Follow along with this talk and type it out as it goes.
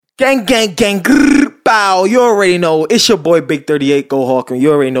Gang, gang, gang, grrr, bow. You already know. It's your boy, Big 38, Go Hawkin.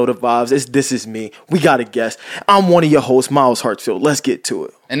 You already know the vibes. This is me. We got a guest. I'm one of your hosts, Miles Hartsfield. Let's get to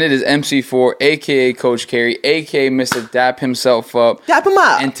it. And it is MC4, a.k.a. Coach Carey, a.k.a. Mr. Dap himself up. Dap him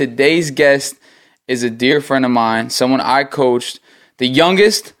up. And today's guest is a dear friend of mine, someone I coached, the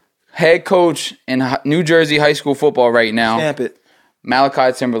youngest head coach in New Jersey high school football right now. Stamp it.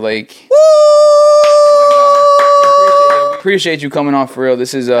 Malachi Timberlake. Woo! Appreciate you coming on for real.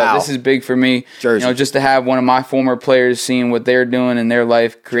 This is big for me. Jersey. You know, just to have one of my former players seeing what they're doing in their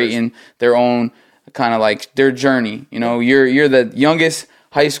life, creating their own kind of like their journey. You know, you're the youngest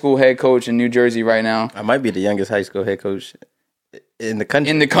high school head coach in New Jersey right now. I might be the youngest high school head coach in the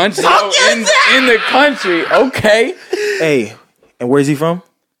country. In the country. In the country. Okay. Hey, and where's he from?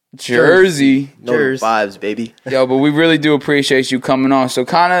 Jersey. No vibes, baby. Yo, but we really do appreciate you coming on. So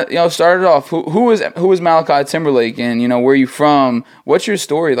kind of, start it off. Who is Malachi Timberlake, and where you from? What's your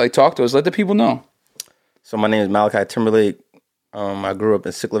story? Like, talk to us. Let the people know. So my name is Malachi Timberlake. I grew up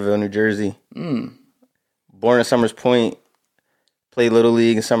in Sicklerville, New Jersey. Born in Summers Point. Played Little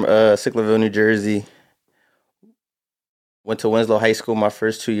League in Sicklerville, New Jersey. Went to Winslow High School my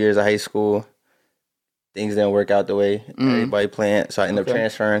first 2 years of high school. Things didn't work out the way everybody planned, so I ended up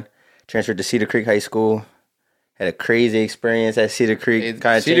transferred to Cedar Creek High School. Had a crazy experience at Cedar Creek.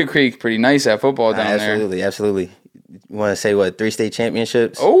 Cedar Creek, pretty nice at football down there. Absolutely. You want to say what? 3 state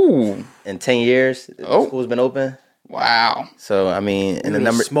championships? Oh, in 10 years. The school's been open. Wow. So I mean, and the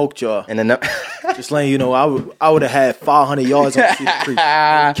number smoked y'all. And the number. Just letting you know, I would have had 500 yards on Cedar Creek.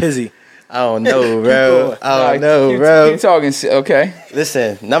 Kizzy. I don't know, bro. Keep talking. Okay.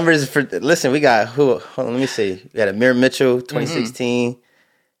 Listen, numbers we got who? Hold on, let me see. We got Amir Mitchell, 2016,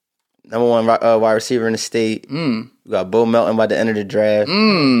 number one wide receiver in the state. We got Bo Melton by the end of the draft.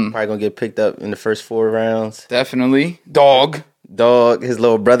 Probably gonna get picked up in the first 4 rounds. Definitely. Dog. His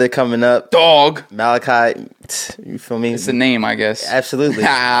little brother coming up. Dog. Malachi. You feel me? It's a name, I guess. Absolutely.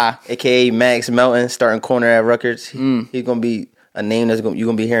 AKA Max Melton, starting corner at Rutgers. He's gonna be a name you're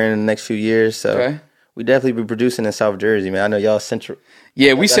gonna be hearing in the next few years. So we definitely be producing in South Jersey, man. I know y'all central.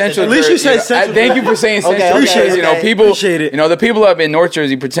 Yeah, we central. At least you said central. Thank you for saying central. Appreciate Because, people. Appreciate it. The people up in North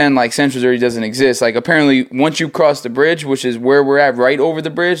Jersey pretend like Central Jersey doesn't exist. Like, apparently, once you cross the bridge, which is where we're at, right over the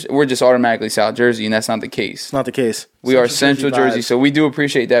bridge, we're just automatically South Jersey, and that's not the case. It's not the case. We are Central Jersey, so we do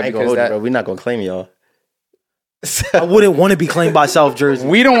appreciate that because bro. We're not gonna claim y'all. I wouldn't want to be claimed by South Jersey.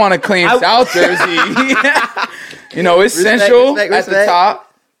 We don't want to claim South Jersey. It's Central at the top.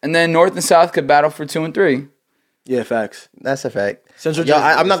 And then North and South could battle for 2 and 3. Yeah, facts. That's a fact. Central Yo, Jersey.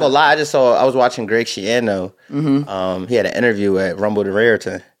 I'm not gonna lie. I was watching Greg Schiano. He had an interview at Rumble to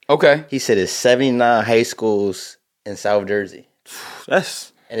Raritan. Okay. He said it's 79 high schools in South Jersey.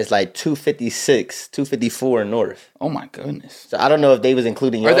 And it's like 256, 254 in North. Oh my goodness. So I don't know if they was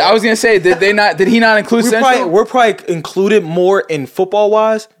including y'all. I was gonna say, did he not include Central? We're probably included more in football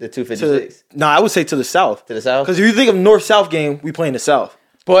wise. The 256. I would say to the south. To the south? Because if you think of North-South game, we play in the south.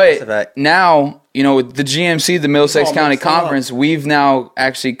 But now, with the GMC, the Middlesex County Conference, we've now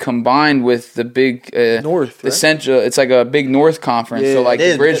actually combined with the big North, the Central. It's like a big North conference. Yeah, so like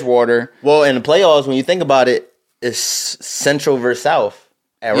the Bridgewater. Well, in the playoffs, when you think about it, it's Central versus South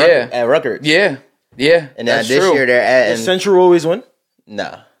at Rutgers. Yeah. And then this year they're at Does Central always win?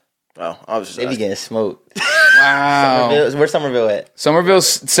 No. Oh, obviously. They be getting smoked. Wow. Where's Somerville at?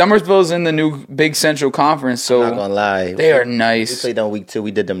 Somerville's in the new Big Central Conference, so I'm not gonna lie. They are nice. We played on week 2. We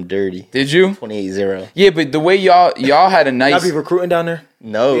did them dirty. Did you? 28-0. Yeah, but the way y'all had a nice. Y'all be recruiting down there?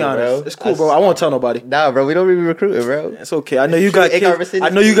 No, be honest. bro. It's cool, bro. I won't tell nobody. Nah, bro. We don't really recruiting, bro. It's okay. I know you got kids. I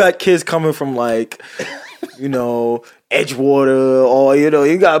know you got kids coming from like, Edgewater, or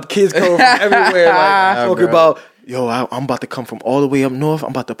you got kids coming from everywhere. Like talking about. Yo, I'm about to come from all the way up north. I'm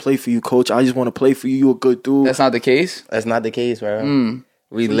about to play for you, coach. I just want to play for you. You a good dude. That's not the case? That's not the case, bro.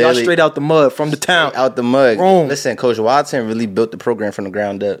 We got literally straight out the mud, from the town. Out the mud. Boom. Listen, Coach Watson really built the program from the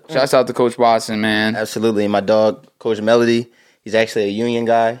ground up. Shouts out to Coach Watson, man. Absolutely. And my dog, Coach Melody, he's actually a Union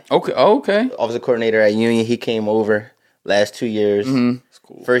guy. Okay. Offensive coordinator at Union. He came over last 2 years. That's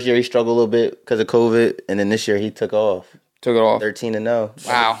cool. First year he struggled a little bit because of COVID, and then this year he took off. 13-0.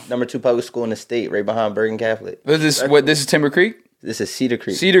 Wow. Number 2 public school in the state, right behind Bergen Catholic. This is Timber Creek? This is Cedar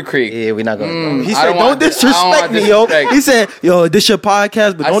Creek. Cedar Creek. Yeah, we're not going to He said, don't disrespect me, yo. He said, yo, this your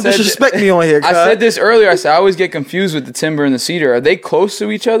podcast, but don't disrespect me on here, I said this earlier. I said, I always get confused with the Timber and the Cedar. Are they close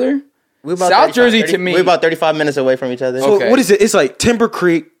to each other? South Jersey to me. We're about 35 minutes away from each other. So what is it? It's like Timber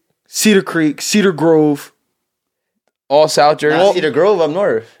Creek, Cedar Grove. All South Jersey? Cedar Grove up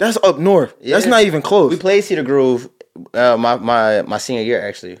north. That's up north. Yeah. That's not even close. We played Cedar Grove my senior year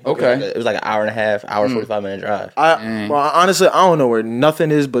actually. Okay. It was like an hour and a half, 45-minute drive. Well, honestly, I don't know where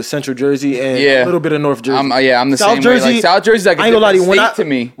nothing is but Central Jersey and Yeah. a little bit of North Jersey. I'm the South same Jersey, way. Like, South Jersey's like a I ain't gonna lie to you. different state to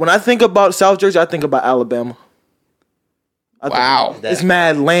me. When I think about South Jersey, I think about Alabama. Wow. It's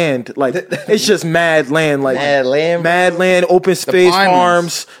mad land. Like, it's just mad land. Like, Mad land, bro. Mad land, open space Pinelands.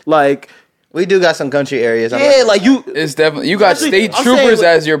 farms. Like, We do got some country areas. yeah, like you. It's definitely you got Especially- state I'm troopers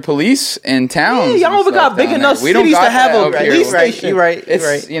saying, as your police in towns. Yeah, y'all and even got stuff big down enough there. We don't cities got to have that a up here. police You're right. station. You're right.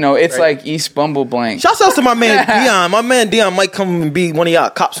 It's You're right. it's like East Bumble Blank. Shouts out to my man Dion. My man Dion might come and be one of y'all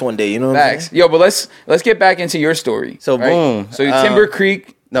cops one day. You know what I'm Facts. saying? Yo, but let's get back into your story. So, boom. So Timber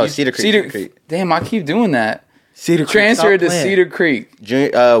Creek. no, Cedar Creek, Cedar Creek. Damn, I keep doing that. Cedar Creek, Transferred stop to playing. Cedar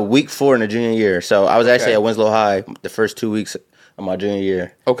Creek. Week 4 in the junior year. So I was actually Okay. at Winslow High the first 2 weeks of my junior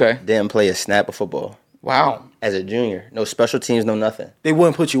year. Okay. Didn't play a snap of football Wow. as a junior. No special teams, no nothing. They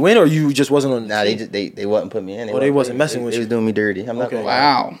wouldn't put you in, or you just wasn't on. The Nah, team? they wouldn't put me in. they wasn't messing with They you. was doing me dirty. I'm not Okay. gonna lie.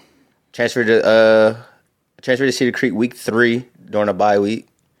 Wow. Transferred to Cedar Creek week 3 during a bye week.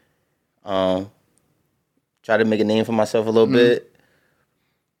 Tried to make a name for myself a little bit.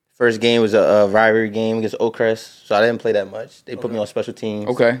 First game was a rivalry game against Oakcrest, so I didn't play that much. They put me on special teams.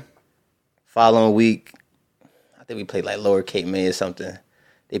 Okay. Following week, I think we played like Lower Cape May or something.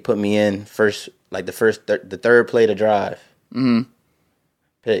 They put me in the third play to drive.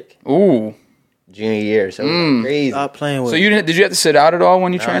 Pick Ooh. junior year, so it was like crazy. Stop playing with. So did you have to sit out at all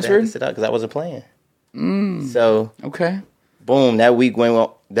when you I had to transferred? sit out because I wasn't playing. So Okay. boom, that week went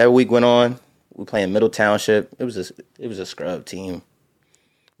on. We playing Middle Township. It was a scrub team,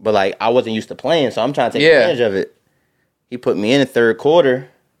 but like I wasn't used to playing, so I'm trying to take advantage of it. He put me in the third quarter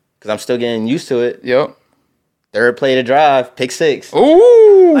because I'm still getting used to it. Yep. Third play to drive, pick 6.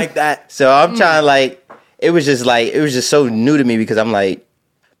 Ooh. like that. So I'm trying it was just so new to me because I'm like,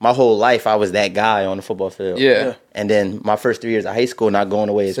 my whole life I was that guy on the football field. Yeah. And then my first 3 years of high school not going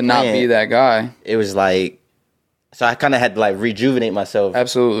away as To not planned, be that guy. it was like, so I kind of had to like rejuvenate myself.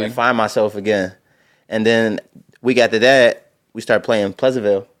 Absolutely. And find myself again. And then week after that, we started playing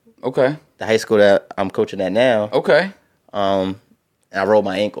Pleasantville, Okay. the high school that I'm coaching at now. Okay. And I rolled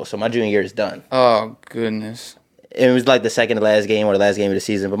my ankle, so my junior year is done. Oh goodness. It was like the second to last game or the last game of the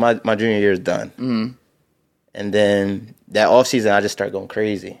season, but my junior year is done. Mm-hmm. And then that off season, I just started going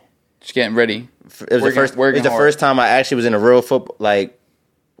crazy. Just getting ready. It was the first time I actually was in a real football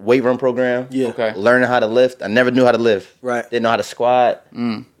weight room program. Yeah. Okay. Learning how to lift. I never knew how to lift. Right. Didn't know how to squat.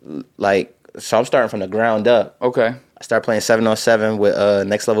 So I'm starting from the ground up. Okay. I started playing 7-on-7 with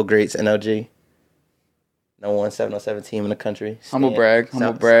Next Level Greats NLG. No one 7-on-7 team in the country. Humble brag.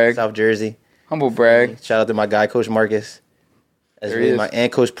 South Jersey. Humble brag. Shout out to my guy, Coach Marcus. That's There he really is.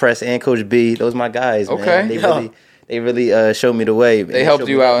 and Coach Press and Coach B. Those are my guys, Okay. man. They really showed me the way. They helped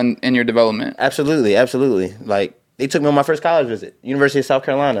you out in your development. Absolutely. Like, they took me on my first college visit, University of South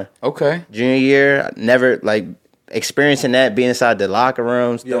Carolina. Okay. Junior year, I never, experiencing that, being inside the locker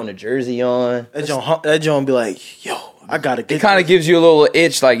rooms, throwing the jersey on. That John be like, yo, I gotta get. It kind of gives you a little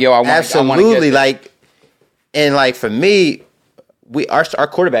itch, like, yo, I want Absolutely. to get For me, our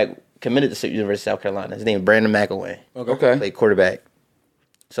quarterback committed to University of South Carolina. His name is Brandon McElwain. Okay. Played quarterback.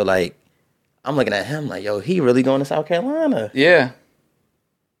 So, I'm looking at him like, yo, he really going to South Carolina. Yeah.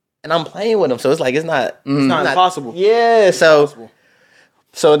 And I'm playing with him. So, it's like, it's not impossible. Yeah.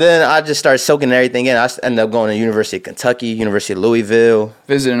 So then I just started soaking everything in. I ended up going to University of Kentucky, University of Louisville,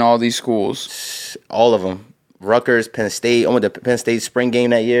 Visiting all these schools. all of them. Rutgers, Penn State. I went to Penn State spring game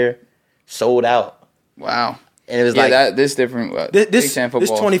that year. Sold out. Wow. And it was this different. This Big Ten football is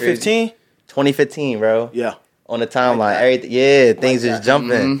 2015. 2015, bro. Yeah, On the timeline. Everything, things just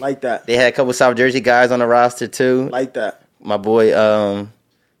jumping. like that. They had a couple South Jersey guys on the roster too. Like that. My boy,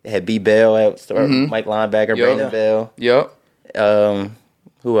 they had B. Bell at start, Mike Linebacker, Brandon Bell. Yep.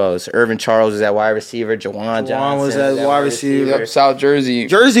 Who else? Irvin Charles was at wide receiver. Jawan Johnson was at wide receiver. Yep. South Jersey.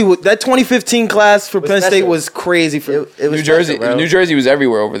 That 2015 class for Penn State special. was crazy. It was New Jersey. special, bro. New Jersey was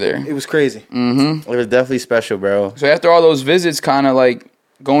everywhere over there. It was crazy. It was definitely special, bro. So after all those visits, kind of like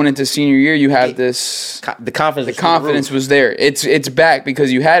going into senior year, you have this. The confidence. The confidence was there. It's back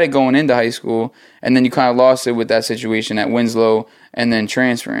because you had it going into high school, and then you kind of lost it with that situation at Winslow, and then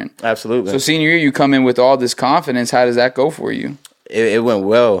transferring. Absolutely. So senior year, you come in with all this confidence. How does that go for you? It went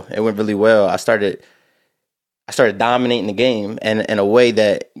well. It went really well. I started dominating the game, and in a way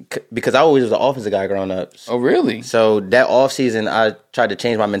that, because I always was an offensive guy growing up. Oh, really? So that off season, I tried to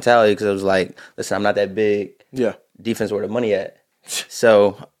change my mentality because it was like, listen, I'm not that big. Yeah. Defense where the money at.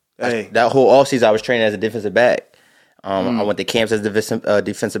 So Hey. that whole off season, I was training as a defensive back. I went to camps as a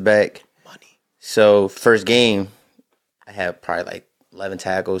defensive back. Money. So first game, I had probably 11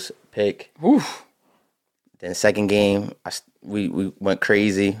 tackles, pick. Oof. Then second game, we went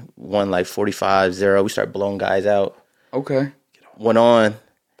crazy. Won like 45-0. We started blowing guys out. Okay. Went on.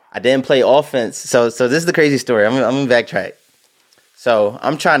 I didn't play offense. So this is the crazy story. I'm gonna backtrack. So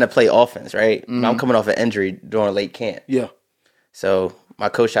I'm trying to play offense, right? I'm coming off an injury during late camp. Yeah. So my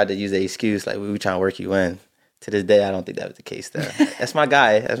coach tried to use the excuse like we were trying to work you in. To this day, I don't think that was the case. Though that's my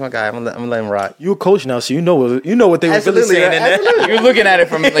guy. I'm gonna let him rock. You a coach now, so you know what they were really Absolutely, saying in there. You're looking at it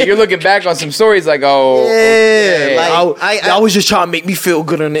from like you're looking back on some stories like, oh, Yeah, okay. I was just trying to make me feel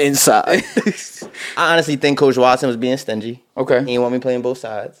good on the inside. I honestly think Coach Watson was being stingy. Okay. He didn't want me playing both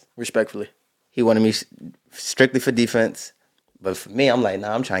sides. Respectfully. He wanted me strictly for defense. But for me, I'm like,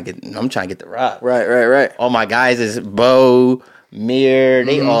 nah, I'm trying to get the rock. Right. All my guys is Bo, Mir,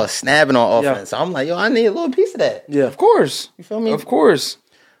 they all snapping on offense. Yeah. So I'm like, yo, I need a little piece of that. Yeah. Of course. You feel me? Of course.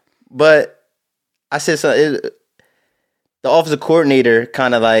 But I said something. The offensive coordinator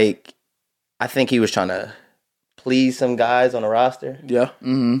kind of like, I think he was trying to please some guys on the roster. Yeah.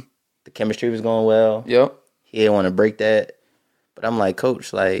 Mm-hmm. The chemistry was going well. Yep. He didn't want to break that. But I'm like,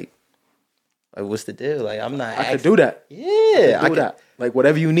 Coach, like what's the deal? Like, I'm not. I could do that. Yeah, I could do that. Like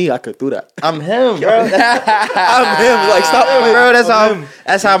whatever you need, I could do that. I'm him, bro. I'm him. Like stop, Bro.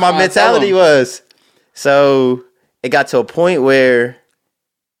 That's how my mentality was. So it got to a point where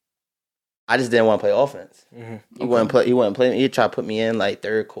I just didn't want to play offense. He wouldn't play. He tried to put me in like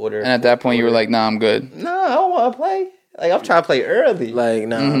third quarter. And at that point, you were like, nah, I'm good. No, I don't want to play. Like I'm trying to play early. Like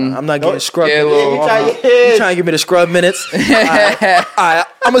nah, I'm not getting scrub. Yeah, minutes. You trying to give me the scrub minutes? All right,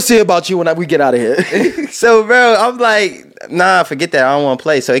 I'm gonna see about you when we get out of here. So, bro, I'm like, nah, forget that. I don't want to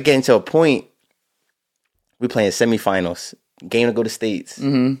play. So it getting to a point. We playing semifinals. Game to go to States.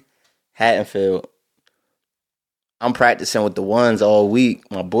 Hattonfield. I'm practicing with the ones all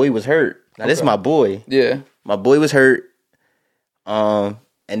week. My boy was hurt. Now this is my boy. Yeah. My boy was hurt. And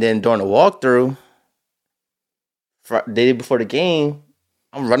then during the walkthrough, day before the game,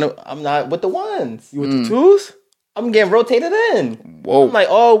 I'm not with the ones. You with the twos? I'm getting rotated in. Whoa. I'm like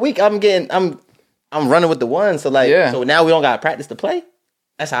all week. I'm running with the ones. So like, so now we don't got to practice to play.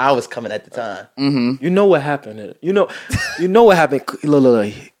 That's how I was coming at the time. Mm-hmm. You know what happened? You know what happened?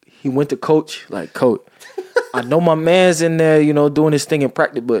 Look, he went to coach. Like, coach, I know my man's in there, doing his thing in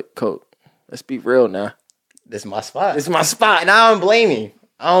practice, but coach, let's be real now. This is my spot. It's my spot. And I don't blame him.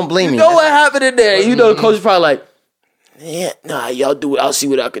 You know what happened in there? The coach is probably like, yeah, nah, y'all do it. I'll see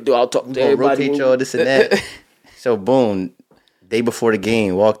what I can do. I'll talk to everybody. Rotate y'all, this and that. So boom, day before the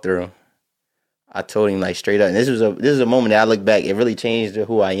game, walkthrough. I told him like straight up, and this is a moment that I look back. It really changed to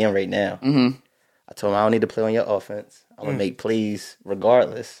who I am right now. I told him I don't need to play on your offense. I'm gonna make plays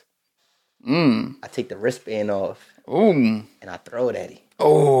regardless. I take the wristband off, and I throw it at him.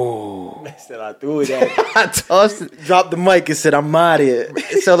 Oh, I said I threw it at him. I tossed it. Dropped the mic and said I'm out of here.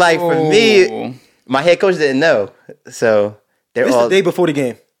 So like for me, my head coach didn't know. So they're This all the day before the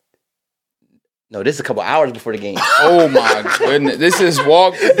game. No, this is a couple hours before the game. Oh my goodness! This is This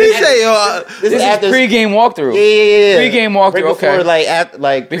is pre-game walkthrough. Yeah. Pre-game walkthrough.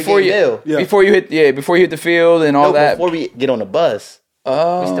 Right before, before you hit the field and all that. Before we get on the bus.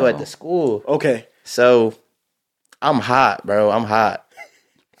 Oh, we still at the school. Okay. So I'm hot, bro. I'm hot.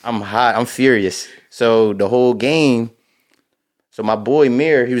 I'm furious. So the whole game. So my boy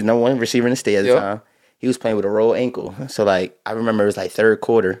Mir, he was number one receiver in the state at the time. He was playing with a rolled ankle. So like I remember it was like third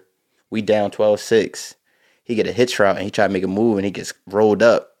quarter. We down 12-6. He get a hitch route and he tried to make a move and he gets rolled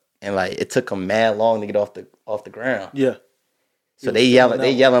up and like it took him mad long to get off the ground. Yeah. So they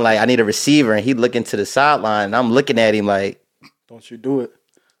yelling like I need a receiver and he looking to the sideline and I'm looking at him like, don't you do it.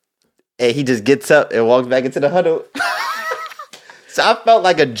 And he just gets up and walks back into the huddle. So I felt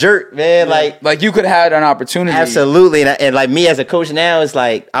like a jerk, man. Yeah. Like you could have had an opportunity. Absolutely. And like me as a coach now, it's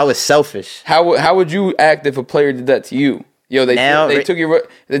like I was selfish. How would you act if a player did that to you? Yo, they took your.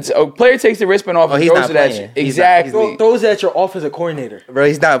 A player takes the wristband off and throws it at you. Exactly. Throws at your offensive coordinator. Bro,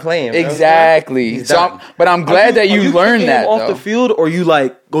 he's not playing. Bro. Exactly. But I'm glad that you learned that. Off the field, or you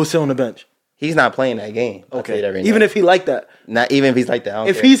like go sit on the bench. He's not playing that game. Okay. Even if he like that. Not even if he's like that.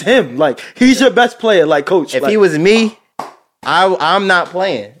 If he's him, like he's your best player, like coach. If he was me, I'm not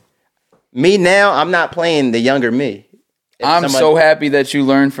playing. Me now, I'm not playing the younger me. I'm so happy that you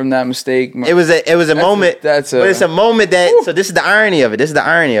learned from that mistake. It was a moment. But it's a moment that. Woo. So this is the irony of it. This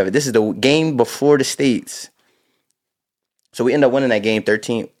is the game before the States. So we end up winning that game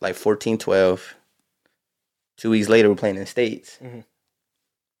 14-12. 2 weeks later, we're playing in the States. Mm-hmm.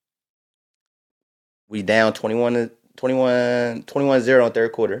 We down 21-0 in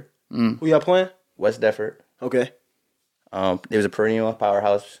third quarter. Who y'all playing? West Defford. Okay. There was a perennial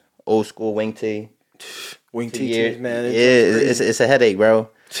powerhouse, old school wing tee. Wing tee, man. It's a headache, bro.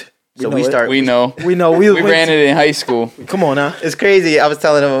 So know we it. start. We know. We know. We ran it in high school. Come on now. It's crazy. I was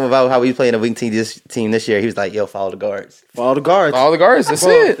telling him about how we playing a wing team this year. He was like, "Yo, follow the guards." Follow the guards. All the guards. That's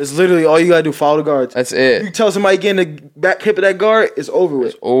Bro, it. It's literally all you gotta do. Follow the guards. That's You it. tell somebody getting the back hip of that guard, it's over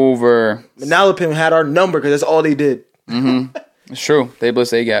with. Over. Manalapan had our number because that's all they did. It's true. They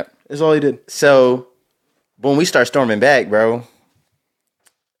blitz A gap. That's all they did. So when we start storming back, bro,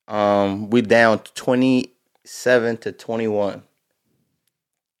 we down 27-21.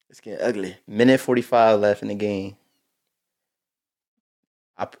 It's getting ugly. Minute 45 left in the game.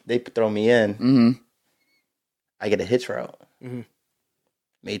 They throw me in. Mm-hmm. I get a hitch route. Mhm.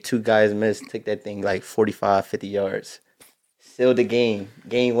 Made 2 guys miss. Take that thing like 45, 50 yards. Sealed the game.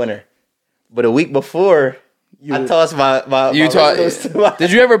 Game winner. But a week before, I tossed my You taught.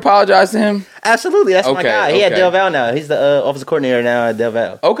 Did you ever apologize to him? Absolutely. That's my Okay, guy. He at okay. Del Val now. He's the offensive coordinator now at Del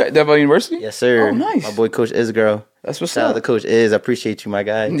Val. Okay, Del University. Yes, sir. Oh, nice. My boy, Coach Isgirl. That's what's Shout out to up. Coach Iz. I appreciate you, my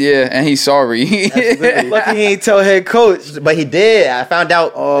guy. Yeah, and he's sorry. Lucky he ain't tell head coach. But he did. I found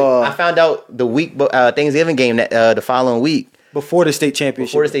out. Oh. I found out the week Thanksgiving game that the following week Before the state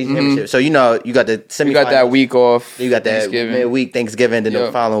championship. before the state championship. So you got the semifinals. You got that week off. You got that Thanksgiving. midweek Thanksgiving, then the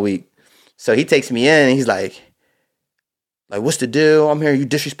Yep. following week. So he takes me in and he's like, what's the deal? I'm hearing you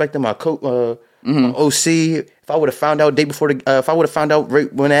disrespecting my coach, my OC. If I would have found out day before if I would have found out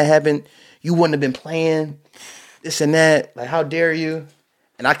right when that happened, you wouldn't have been playing. This and that. Like, how dare you?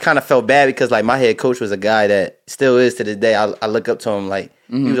 And I kind of felt bad because like my head coach was a guy that still is to this day. I look up to him like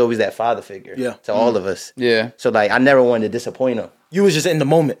he was always that father figure to all of us. Yeah. So like I never wanted to disappoint him. You was just in the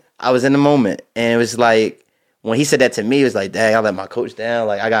moment. I was in the moment, and it was like when he said that to me, it was like, dang, I let my coach down.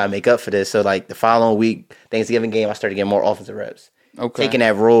 Like I gotta make up for this. So like the following week, Thanksgiving game, I started getting more offensive reps. Okay. Taking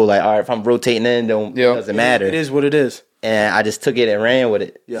that role, like, all right, if I'm rotating in, then Yeah. it doesn't matter. It is what it is. And I just took it and ran with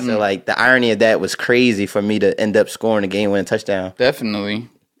it. Yeah. So like the irony of that was crazy for me to end up scoring a game-winning touchdown Definitely.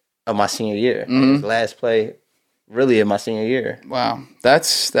 of my senior year. It was the last play, really, of my senior year. Wow.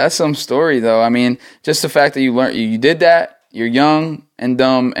 That's some story though. I mean, just the fact that you did that, you're young and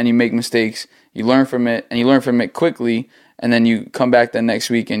dumb and you make mistakes. You learn from it and you learn from it quickly, and then you come back the next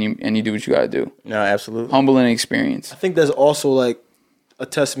week and you do what you gotta do. No, absolutely. Humbling experience. I think that's also like a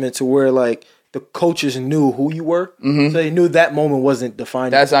testament to where like the coaches knew who you were. So they knew that moment wasn't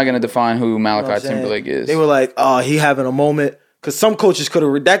defined. That's not gonna define who You know what I'm Malachi saying? Timberlake is. They were like, oh, he having a moment. Because some coaches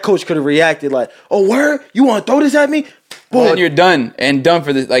that coach could have reacted like, oh, word? You want to throw this at me? Boom. and you're done and done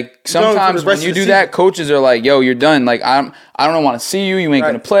for this. Like Done for the sometimes rest when you of the do that, coaches are like, "Yo, you're done. Like I don't want to see you. You ain't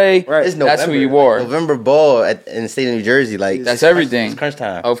gonna play." Right. It's That's who November. you are. November ball in the state of New Jersey. Like That's everything. It's crunch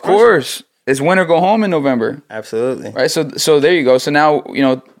time. Of course, it's win or go home in November, Absolutely. right? So there you go. So now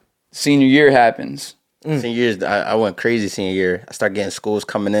senior year happens. Senior years, I went crazy senior year. I started getting schools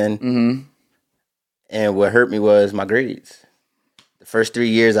coming in. And what hurt me was my grades. The first 3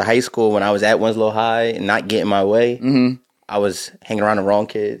 years of high school, when I was at Winslow High and not getting my way, I was hanging around the wrong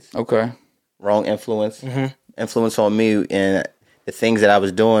kids, Okay. wrong influence, influence on me, and the things that I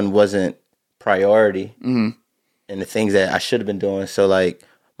was doing wasn't priority, and the things that I should have been doing. So like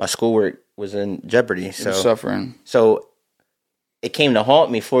my schoolwork was in jeopardy. So Suffering. So it came to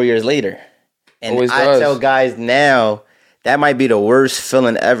haunt me 4 years later. And Always I does. tell guys now that might be the worst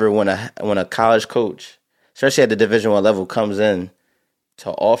feeling ever when a college coach, especially at the Division I level, comes in to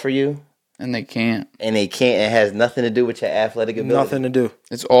offer you And they can't. and they can't. It has nothing to do with your athletic ability. Nothing to do.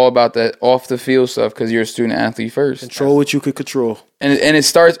 It's all about that off the field stuff because you're a student athlete first. Control what you could control. And it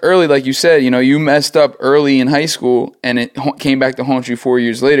starts early, like you said. You messed up early in high school, and it came back to haunt you 4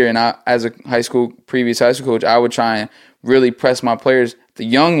 years later. And I, as a previous high school coach, I would try and really press my players, the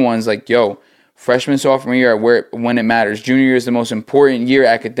young ones, like, yo, freshman, sophomore year, when it matters. Junior year is the most important year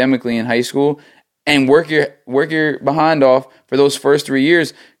academically in high school, and work your behind off for those first 3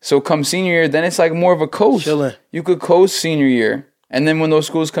 years. So come senior year, then it's like more of a coast. Chilling. You could coast senior year. And then when those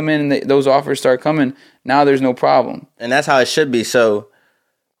schools come in and those offers start coming, now there's no problem. And that's how it should be. So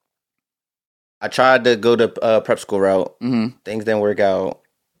I tried to go the prep school route. Things didn't work out.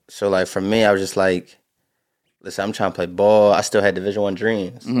 So like for me, I was just like, listen, I'm trying to play ball. I still had Division I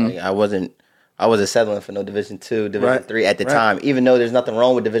dreams. Like I wasn't settling for no Division II, Division III at the time, even though there's nothing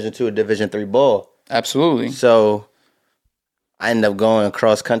wrong with Division II or Division III ball. Absolutely. So I ended up going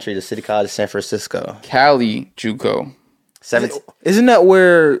cross country to City College of San Francisco. Cali JUCO. 17, Isn't that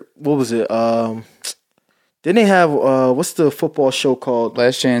where, what was it? Didn't they have, what's the football show called?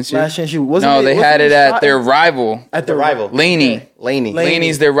 Last Chance U. Last Chance U. Wasn't No, they had it at their rival, At the rival. Laney. Laney.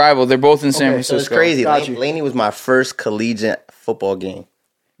 Laney's their rival. They're both in San Okay, So Francisco. it's crazy. Got you. Laney was my first collegiate football game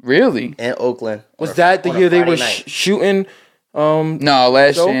Really? in Oakland. Was that the on a year they were Friday night. shooting? No,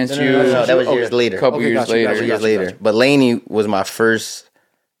 Last So? Chance No, U. no, No, that was Okay. years later. Couple Okay, years gotcha, later. gotcha, Years later. But Laney was my first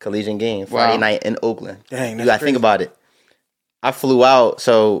collegiate game Friday Wow. night in Oakland. Dang, you that's gotta think crazy. about it. I flew out,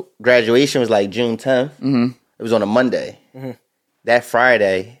 so graduation was like June 10th. Mm-hmm. It was on a Monday. That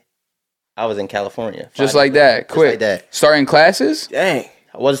Friday, I was in California. Just Friday. like that, Just quick. like that. Starting classes? Dang.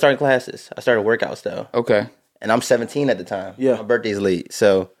 I wasn't starting classes. I started workouts though, Okay. and I'm 17 at the time. Yeah. My birthday's late,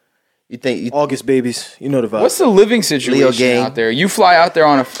 so you think you August babies. You know the vibe. What's the living situation gang. out there? You fly out there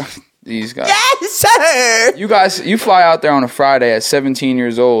on a these guys. yes, sir. You fly out there on a Friday at 17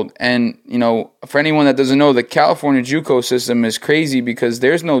 years old, and you know, for anyone that doesn't know, the California JUCO system is crazy because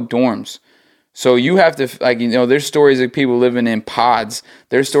there's no dorms. So you have to, like, you know, there's stories of people living in pods.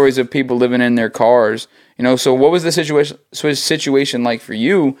 There's stories of people living in their cars. You know, so what was the situation like for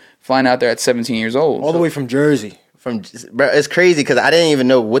you flying out there at 17 years old? All the way from Jersey. Bro, it's crazy because I didn't even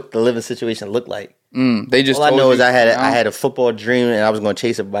know what the living situation looked like. They just All I told know you, is I you know? had a football dream and I was going to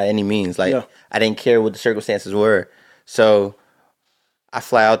chase it by any means. Like Yeah. I didn't care what the circumstances were. So I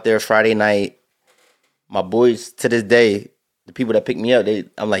fly out there Friday night. My boys to this day, the people that pick me up,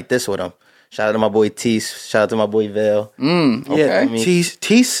 I'm like this with them. Shout out to my boy Teese. Shout out to my boy Vale. Okay. Yeah.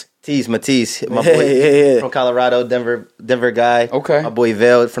 Tease. Matisse, my Yeah, boy yeah. from Colorado, Denver guy. Okay. My boy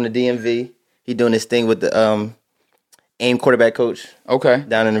Vale from the DMV. He doing this thing with the AIM quarterback coach Okay.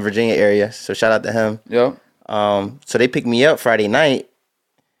 down in the Virginia area. So shout out to him. Yep. So they picked me up Friday night,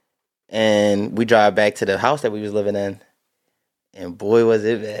 and we drive back to the house that we was living in, and boy was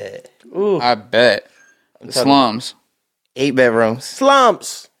it bad. I bet. The talking- slums. 8 bedrooms,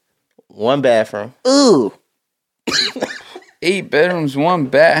 Slumps. 1 bathroom. Ooh. 8 bedrooms, 1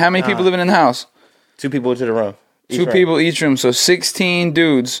 bath. How many people living in the house? 2 people to the room. Each 2 room. people each room, so 16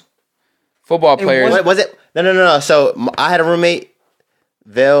 dudes. Football players. What was it? No. So I had a roommate.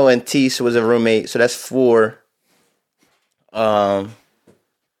 Vel and Teese was a roommate. So that's 4.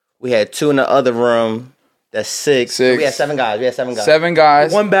 We had 2 in the other room. That's 6. So we had 7 guys. 7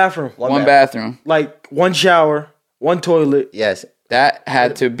 guys. One bathroom. One bathroom. Like one shower, one toilet. Yes. That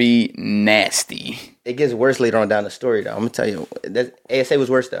had to be nasty. It gets worse later on down the story, though. I'm gonna tell you. ASA was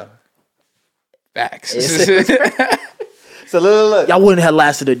worse though. Facts. So look. Y'all wouldn't have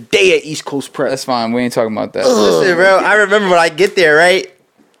lasted a day at East Coast Prep. That's fine. We ain't talking about that. Listen, bro. I remember when I get there, right?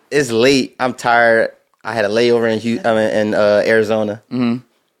 It's late. I'm tired. I had a layover in Arizona. Mm-hmm.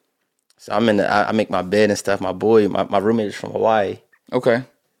 So I make my bed and stuff. My boy, my roommate is from Hawaii. Okay.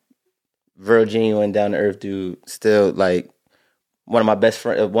 Real genuine, down to earth dude. Still like one of my best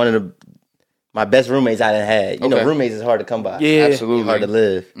friends. My best roommates I done had. You know, Okay. roommates is hard to come by. Yeah. Absolutely. Hard to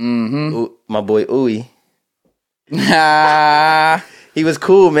live. Mm-hmm. My boy Uwe. Ah. He was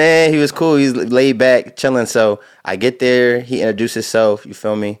cool, man. He was cool. He's laid back, chilling. So I get there. He introduced himself. You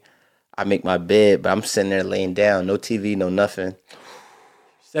feel me? I make my bed, but I'm sitting there laying down. No TV, no nothing.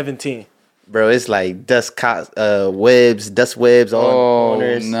 17. Bro, it's like dust webs all Oh, in the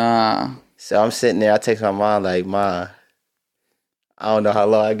corners. nah. So I'm sitting there. I text my mom like, Ma, I don't know how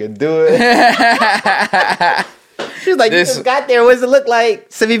long I can do it. She's like, you just got there. What does it look like?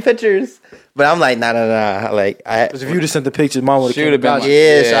 Send me pictures. But I'm like, nah. Like, Because if you'd have sent the pictures, mom would She have would've been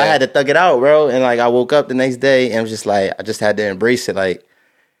yeah, like, so I had to thug it out, bro. And like, I woke up the next day and was just like, I just had to embrace it. Like,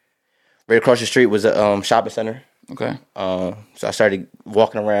 right across the street was a shopping center. Okay. So I started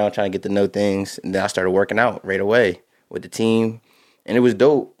walking around trying to get to know things, and then I started working out right away with the team, and it was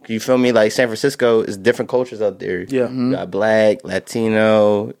dope. You feel me? Like San Francisco is different cultures out there. Yeah. You got Black,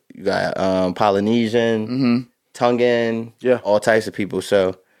 Latino, you got Polynesian, Tongan, Yeah. all types of people.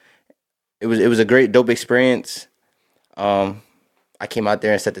 So it was a great dope experience. I came out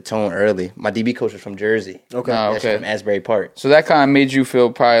there and set the tone early. My DB coach was from Jersey. Okay. Oh, That's okay. from Asbury Park. So that kind of made you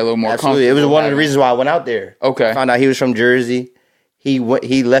feel probably a little more Absolutely, it was comfortable one of the having- reasons why I went out there. Okay. I found out he was from Jersey. He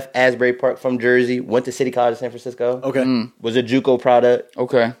left Asbury Park from Jersey. Went to City College of San Francisco. Okay. Was a JUCO product.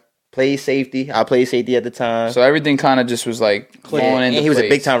 Okay. Played safety. I played safety at the time. So everything kind of just was like Yeah, falling and into he was a place.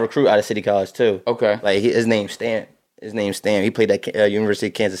 big time recruit out of City College too. Okay. Like his name's Stan. He played at University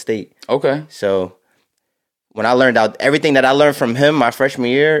of Kansas State. Okay. So when I learned out everything that I learned from him my freshman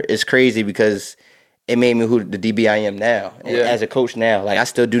year is crazy because it made me who the DB I am now. And Yeah. as a coach now, like I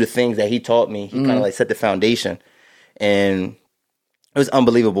still do the things that he taught me. He kind of like set the foundation, and it was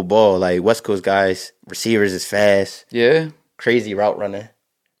unbelievable ball. Like West Coast guys, receivers is fast, Yeah. crazy route running.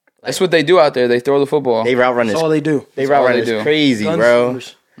 That's what they do out there. They throw the football. They route running. That's all they do. They all route they running do. is crazy, bro.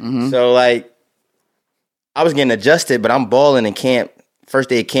 Gunslingers. So like, I was getting adjusted, but I'm balling in camp. First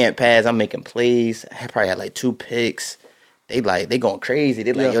day of camp pass, I'm making plays. I probably had like 2 picks. They going crazy.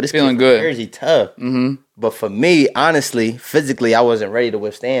 They like, Yeah. yo, this Feeling kid from good. Jersey tough. Mm-hmm. But for me, honestly, physically, I wasn't ready to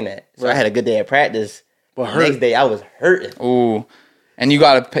withstand that. So I had a good day at practice. But The hurt. next day, I was hurting. Ooh. And you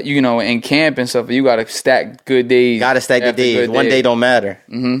gotta, in camp and stuff, you gotta stack good days. Gotta stack the after days. good One day don't matter.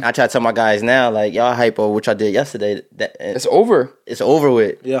 Mm-hmm. I try to tell my guys now, like, y'all hypo, which I did yesterday. It's over. It's over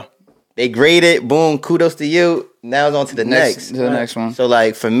with. Yeah. They graded. Boom. Kudos to you. Now it's on to the next. To the next one. So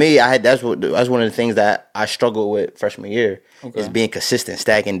like for me, that's one of the things that I struggled with freshman year is being consistent,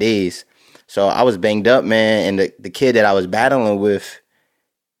 stacking days. So I was banged up, man, and the kid that I was battling with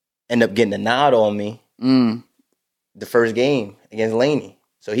ended up getting a nod on me the first game against Laney.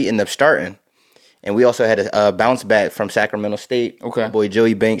 So he ended up starting. And we also had a bounce back from Sacramento State. Okay. My boy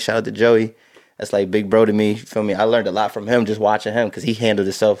Joey Banks, shout out to Joey. That's like big bro to me. You feel me? I learned a lot from him just watching him because he handled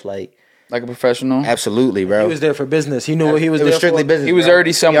himself like a professional. Absolutely, bro. He was there for business. He knew what he was It there was strictly for. business. He was bro.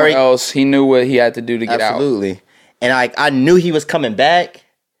 already somewhere else. He knew what he had to do to get out. Absolutely. And I knew he was coming back.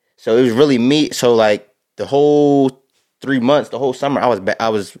 So it was really me. So like the whole 3 months, the whole summer, I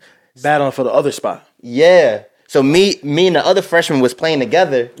was battling for the other spot. Yeah. So me and the other freshman was playing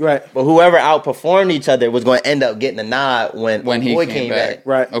together. Right. But whoever outperformed each other was going to end up getting a nod when he boy came back.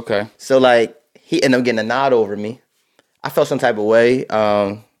 Right. Okay. So like he ended up getting a nod over me. I felt some type of way.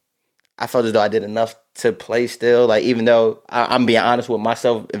 I felt as though I did enough to play still. Like even though I'm being honest with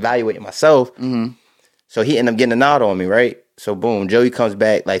myself, evaluating myself. Mm-hmm. So he ended up getting a nod on me, right? So boom, Joey comes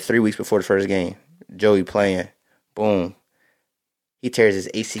back like 3 weeks before the first game. Joey playing. Boom. He tears his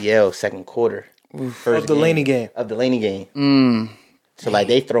ACL second quarter. Of the Laney game. Of the Laney game. So like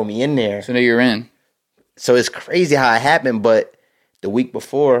they throw me in there. So now you're in. So it's crazy how it happened, but the week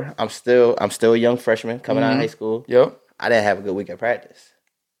before, I'm still a young freshman coming out of high school. Yep. I didn't have a good week at practice.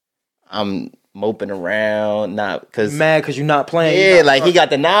 I'm moping around, not because mad because you're not playing. Yeah, like he got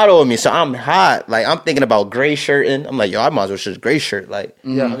the nod on me, so I'm hot. Like I'm thinking about gray shirting. I'm like, yo, I might as well just gray shirt. Like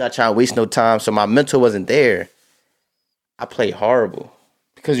I'm not trying to waste no time. So my mental wasn't there. I played horrible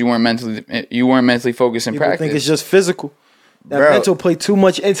because you weren't mentally focused in People practice. think it's just physical. That Bro. mental play too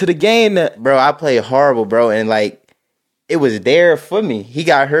much into the game. Bro, I played horrible, bro, and like it was there for me. He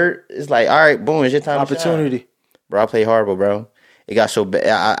got hurt. It's like, all right, boom, it's your time. Opportunity. To shine. Bro, I played horrible, bro. It got so bad.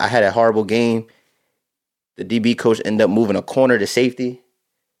 I had a horrible game. The DB coach ended up moving a corner to safety,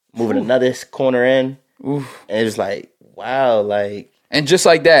 moving another corner in. Oof. And it was like, wow, like. And just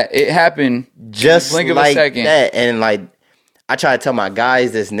like that, it happened. Just blink of like a second. that. And like, I try to tell my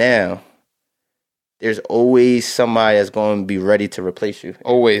guys this now. There's always somebody that's going to be ready to replace you.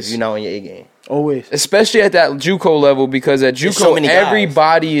 Always. You're not on your A game. Always. Especially at that JUCO level, because at JUCO, so many guys.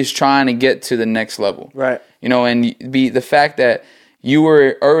 everybody is trying to get to the next level. Right. And the fact that you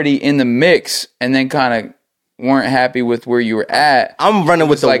were already in the mix and then kind of weren't happy with where you were at. I'm running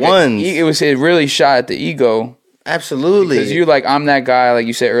with the ones. It really shot at the ego. Absolutely. Because you're like, I'm that guy, like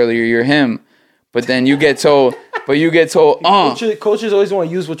you said earlier, you're him. But then you get told, Coaches always want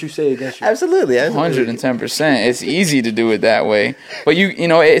to use what you say against you. Absolutely. 110%. It's easy to do it that way. But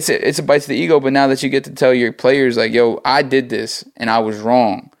it's a bite to the ego. But now that you get to tell your players, like, yo, I did this and I was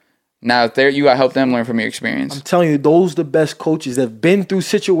wrong. Now you got to help them learn from your experience. I'm telling you, those are the best coaches that have been through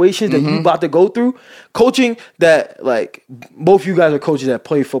situations that you about to go through. Coaching that, like, both you guys are coaches that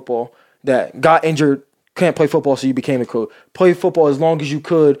play football, that got injured, can't play football, so you became a coach. Play football as long as you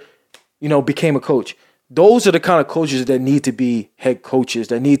could, became a coach. Those are the kind of coaches that need to be head coaches,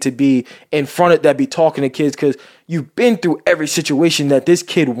 that need to be in front of, that be talking to kids, because you've been through every situation that this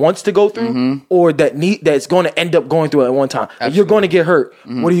kid wants to go through or that's going to end up going through at one time. Like, you're going to get hurt.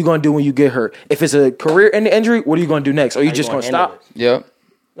 What are you going to do when you get hurt? If it's a career-ending injury, what are you going to do next? Are you just going to stop? Yep.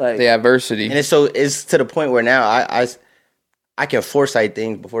 Like, the adversity. And it's to the point where now I can foresight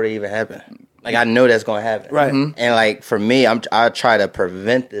things before they even happen. Like, I know that's going to happen. Right. And, like, for me, I try to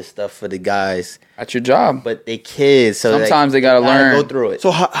prevent this stuff for the guys. That's your job. But they kids, so sometimes they got to learn. Go through it.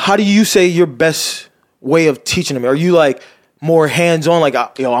 So how do you say your best way of teaching them? Are you, like, more hands-on, like,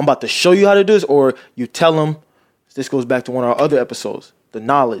 I'm about to show you how to do this? Or you tell them, this goes back to one of our other episodes, the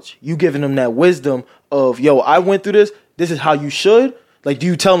knowledge. You giving them that wisdom of, I went through this. This is how you should. Like, do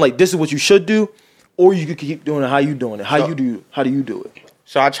you tell them, like, this is what you should do? Or you could keep doing it how you doing it? How do you do it?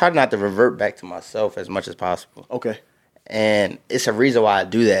 So I try not to revert back to myself as much as possible. Okay. And it's a reason why I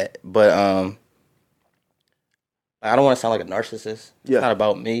do that. But I don't want to sound like a narcissist. Yeah. It's not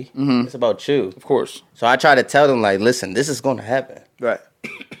about me. It's about you. Of course. So I try to tell them, like, listen, this is going to happen. Right.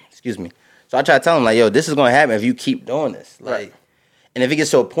 Excuse me. So I try to tell them, like, yo, this is going to happen if you keep doing this. Like, Right. And if it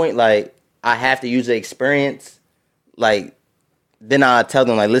gets to a point, like, I have to use the experience, like, then I tell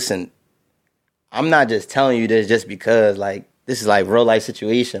them, like, listen, I'm not just telling you this just because, like, this is like real life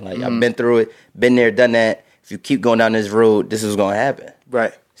situation. Like I've been through it, been there, done that. If you keep going down this road, this is going to happen.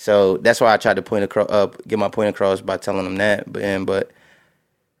 Right. So that's why I tried to get my point across by telling them that. But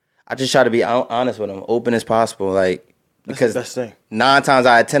I just try to be honest with them, open as possible. Like because That's the best thing. 9 times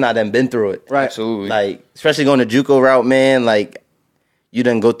out of 10 I done been through it. Right. Absolutely. Like, especially going the JUCO route, man. Like, you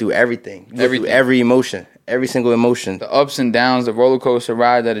done go through everything. You go Everything. through every emotion, every single emotion. The ups and downs, the roller coaster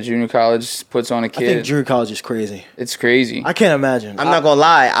ride that a junior college puts on a I kid. think junior college is crazy. It's crazy. I can't imagine. I'm not gonna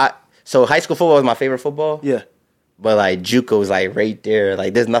lie. So high school football was my favorite football. Yeah. But like JUCO was like right there.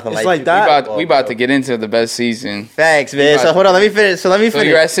 Like there's nothing It's like like JUCO that. football, we about bro. to get into the best season. Facts, man. So hold on, let me finish. So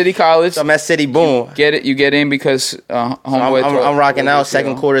you're at City College. So I'm at City. Boom. You get in because homeboy. I'm rocking out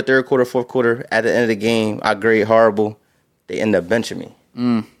second quarter, third quarter, fourth quarter. At the end of the game, I grade horrible. They end up benching me.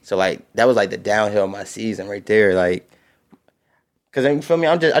 So like that was like the downhill of my season right there. Like, cause you feel me?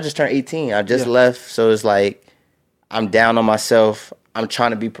 I just turned 18. I just left, so it's like I'm down on myself. I'm trying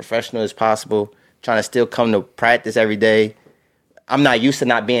to be professional as possible. Trying to still come to practice every day. I'm not used to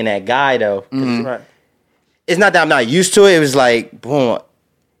not being that guy though. Right. It's not that I'm not used to it. It was like boom.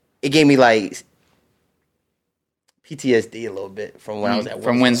 It gave me like PTSD a little bit from when I was at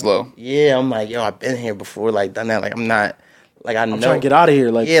Winslow. Yeah, I'm like, yo, I've been here before, like done that. Like I'm not, like I know. I'm trying to get out of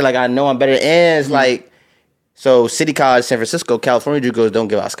here. Like, Yeah, like I know I'm better. And it's like, so City College, San Francisco, California JUCOs don't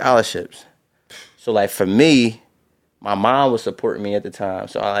give out scholarships. So like for me, my mom was supporting me at the time.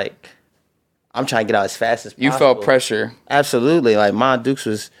 So I'm trying to get out as fast as possible. You felt pressure. Absolutely. Like Ma Dukes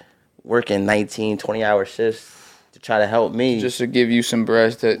was working 19, 20-hour shifts to try to help me. Just to give you some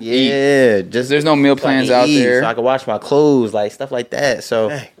bread to eat. Yeah, just There's no meal so I plans can out eat, there. so I could wash my clothes, like stuff like that. So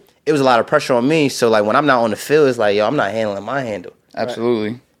Dang. it was a lot of pressure on me. So like when I'm not on the field, it's like, yo, I'm not handling my handle.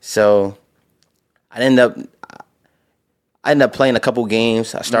 Absolutely. So I ended up playing a couple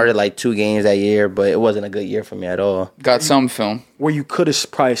games. I started like 2 games that year, but it wasn't a good year for me at all. Got some film. where you could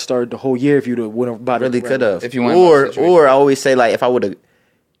have probably started the whole year if you'd have went about Really it. could have. If you went about the situation. Or I always say like if I would have,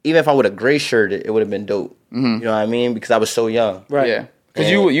 even if I would have gray shirted, it would have been dope. You know what I mean? Because I was so young. Right. Yeah. Because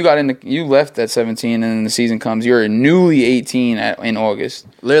you left at 17 and then the season comes. You're newly 18 in August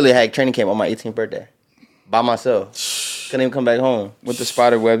Literally had training camp on my 18th birthday by myself. Couldn't even come back home. with the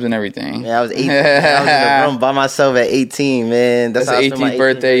spider webs and everything. Man, I was 18. I was in the room by myself at 18, man. That's how the I spent my 18th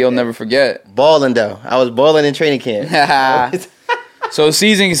birthday you'll never forget. Balling though. I was balling in training camp. So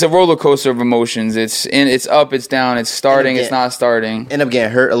season is a roller coaster of emotions. It's up, it's down, it's starting, it's not starting. Ended up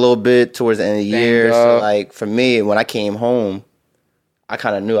getting hurt a little bit towards the end of the year. So up. like for me, when I came home, I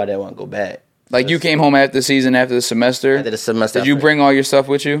kind of knew I didn't want to go back. Like you came home after the season, after the semester. After the semester, Did you bring all your stuff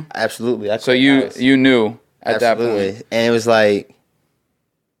with you? Absolutely. So you knew at that point. And it was like,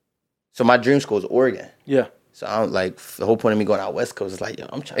 so my dream school is Oregon. Yeah. So I'm like, the whole point of me going out West Coast is like, yo,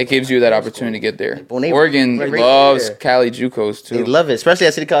 I'm trying. It gives you that opportunity to get there. When they- Oregon right loves there. Cali JUCOs too. They love it, especially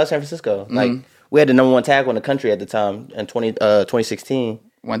at City College San Francisco. Like we had the number 1 tackle in the country at the time in 2016.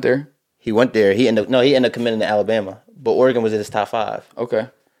 Went there? He went there. He ended up committing to Alabama, but Oregon was in his top 5. Okay.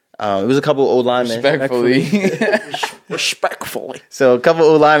 It was a couple old linemen. Respectfully. Respectfully. So a couple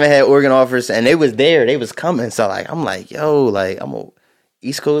old linemen had Oregon offers, and they was there. They was coming. So like, I'm like, yo, like I'm a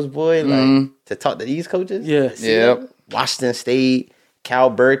East Coast boy, like to talk to these coaches. Yeah. Yep. Washington State, Cal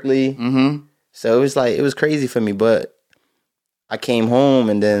Berkeley. So it was crazy for me. But I came home,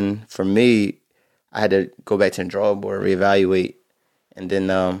 and then for me, I had to go back to the drawing board, reevaluate, and then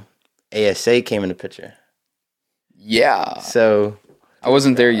ASA came in the picture. Yeah. So I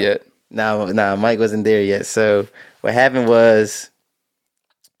wasn't there yet. nah, Mike wasn't there yet. So what happened was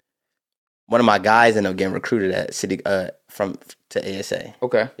one of my guys ended up getting recruited at City to ASA.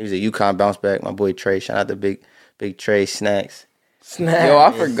 Okay. He was a UConn bounce back. My boy Trey. Shout out to big Trey Snacks. Snacks. Yo,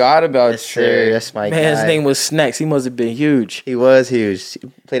 I forgot about Yes, sir. Trey. That's my Man, his guy. name was Snacks. He must have been huge. He was huge. He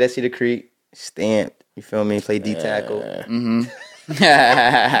played at Cedar Creek. Stamped. You feel me? Played D tackle.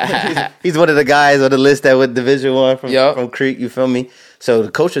 He's one of the guys on the list that went Division 1 from Creek. You feel me? So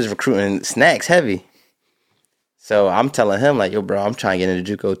the coach was recruiting Snacks heavy. So I'm telling him like, yo, bro, I'm trying to get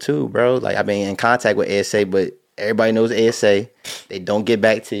into JUCO too, bro. Like I've been in contact with ASA, but everybody knows ASA. They don't get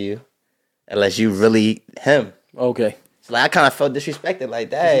back to you unless you really him. Okay. So like I kind of felt disrespected like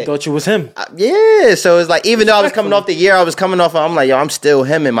that. You thought you was him. Yeah. So it's like even though I was coming off the year I was coming off, I'm like, yo, I'm still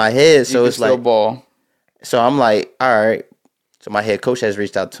him in my head. So it's still like ball. So I'm like, all right. So my head coach has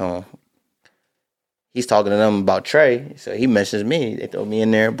reached out to him. He's talking to them about Trey. So he mentions me. They throw me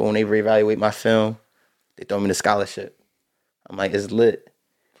in there, but when they reevaluate my film, they throw me the scholarship. I'm like, it's lit.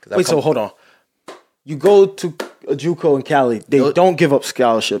 Wait, so hold on. You go to a JUCO in Cali. They don't give up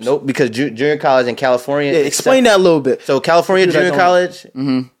scholarships. Nope, because junior college in California. Yeah, explain that a little bit. So California People that junior don't-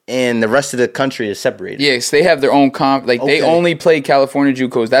 college and the rest of the country is separated. Yes, they have their own comp. Like they Okay. only play California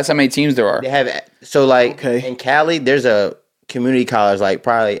JUCOs. That's how many teams there are. They have so like Okay. in Cali, there's a community college like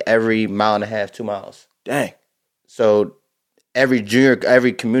probably every 1.5 miles, 2 miles. Dang. So every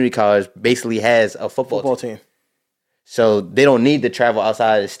community college basically has a football Football team. team. So they don't need to travel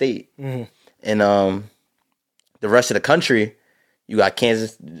outside of the state. Mm-hmm. And the rest of the country, you got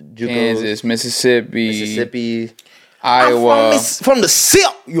Kansas, JUCOs, Mississippi, Iowa. From the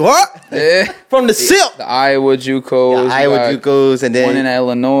SIP, you heard? Yeah. From the SIP. The Iowa JUCOs. JUCOs, and then one in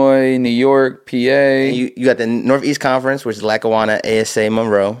Illinois, New York, PA. You got the Northeast Conference, which is Lackawanna, ASA,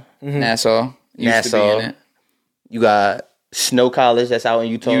 Monroe, Nassau. Used to be in it. You got Snow College, that's out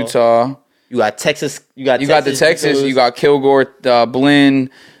in Utah. You got Texas. You got the Texas. You got Kilgore, Blinn,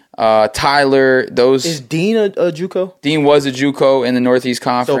 Tyler. Those Is Dean a JUCO? Dean was a JUCO in the Northeast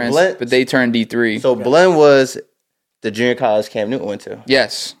Conference, Blinn- but they turned D3. So Blinn was the junior college Cam Newton went to.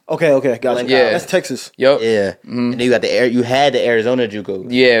 Yes. Okay, gotcha. Yeah. That's Texas. Yep. Yeah. And then you got you had the Arizona JUCO.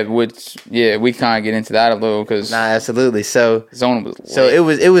 Yeah, we kind of get into that a little because Absolutely. So Zona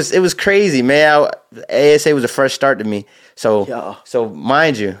was it was crazy, man. ASA was a fresh start to me. So Yeah. so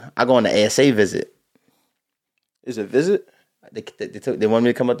mind you, I go on the ASA visit. Is it visit? They wanted me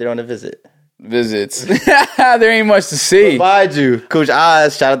to come up there on a visit. visits. There ain't much to see. Mind you, Coach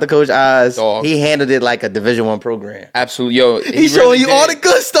Oz, shout out to Coach Oz. Dog. He handled it like a Division I program. Absolutely, yo. He showing you all the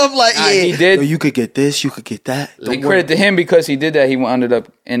good stuff. Like, He did. Yo, you could get this, you could get that. And credit to him because he did that. He ended up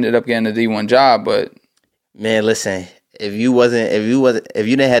getting a D1 job. But man, listen, if you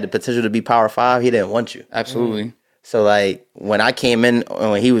didn't have the potential to be Power 5, he didn't want you. absolutely, So like when I came in,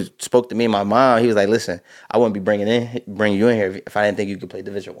 when he spoke to me and my mom, he was like, "Listen, I wouldn't be bringing you in here if I didn't think you could play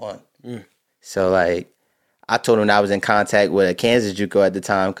Division I." So like, I told him that I was in contact with a Kansas JUCO at the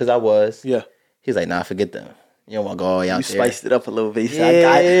time because I was. Yeah. He was like, "Nah, forget them. You don't want to go all the way out You there." spiced it up a little bit.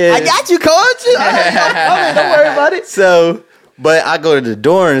 Yeah. I got you, coach. Don't worry about it. So, but I go to the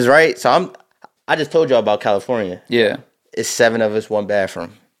dorms, right? So I just told y'all about California. yeah. It's 7 of us, 1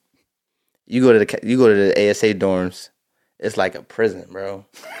 bathroom. You go to the ASA dorms. It's like a prison, bro.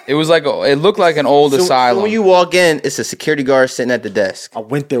 It was like it looked like an old asylum. So when you walk in, it's a security guard sitting at the desk. I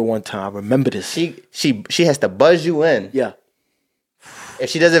went there one time. I remember this. She has to buzz you in. Yeah. If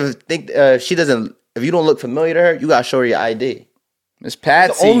she doesn't think if you don't look familiar to her, you gotta show her your ID. Miss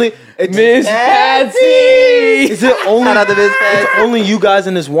Patsy. Miss Patsy. Is it only Shout out to Miss Patsy. only you guys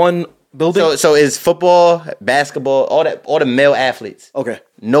in this one building? So it's football, basketball, all the male athletes. Okay.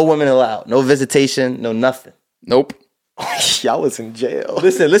 No women allowed. No visitation. No nothing. Nope. Y'all was in jail.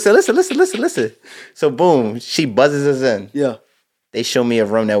 Listen. So boom, she buzzes us in. Yeah. They show me a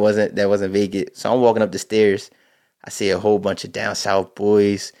room that wasn't vacant. So I'm walking up the stairs. I see a whole bunch of down south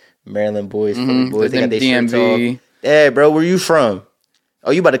boys, Maryland boys, Philly boys. They got their shirts DMV. off. Yeah, bro, where you from? Oh,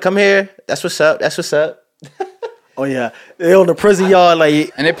 you about to come here? That's what's up. Oh yeah. They on the prison yard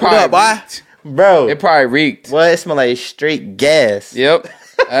like And it what up, probably boy? reeked. Bro, It probably reeked. well, it smelled like straight gas. Yep.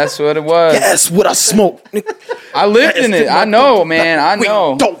 That's what it was. That's what I smoke. I lived in it. I know, man. I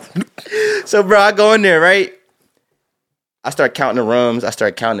know. So, bro, I go in there, right? I start counting the rooms. I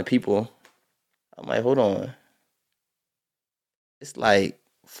start counting the people. I'm like, hold on. It's like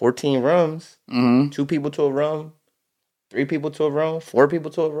 14 rooms. Mm-hmm. 2 people to a room. 3 people to a room. 4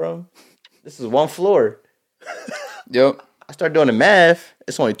 people to a room. This is 1 floor. Yep. I start doing the math.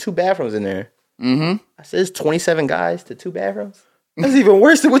 It's only 2 bathrooms in there. Mm-hmm. I said, it's 27 guys to 2 bathrooms. That's even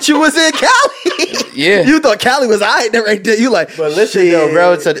worse than what you was in Cali. Yeah. You thought Cali was alright there right there. You like, But listen, yo,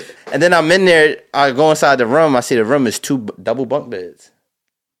 bro. So, and then I'm in there. I go inside the room. I see the room is 2 double bunk beds.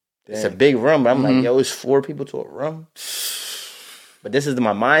 It's a big room, but I'm like, yo, it's 4 people to a room. But this is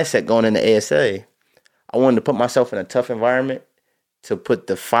my mindset going into ASA. I wanted to put myself in a tough environment to put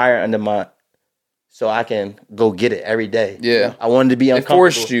the fire under so I can go get it every day. Yeah. I wanted to be uncomfortable.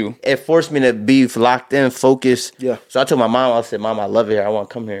 forced you. It forced me to be locked in, focused. Yeah. So I told my mom, I said, Mom, I love it here. I want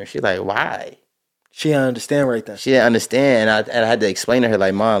to come here. She's like, why? she didn't understand right then. She didn't understand. And I had to explain to her,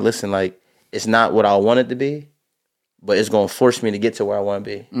 like, Mom, listen, like, it's not what I want it to be, but it's going to force me to get to where I want to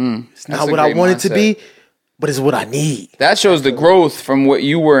be. It's not what I want it to be, but it's what I need. That shows the growth from what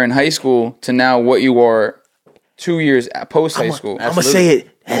you were in high school to now what you are 2 years post high school. I'm gonna say it.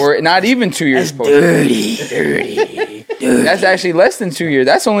 Or not even 2 years post. Dirty. That's actually less than 2 years.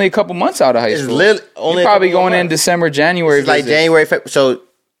 That's only a couple months out of high It's school. only You're probably a couple going in months. December, January. It's like visits. January, February. So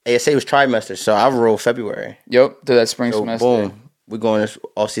ASA was trimester, so I rolled February. Yep, to that spring So semester. boom, we're going to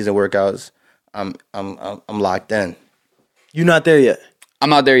all season workouts. I'm locked in. You not there yet. I'm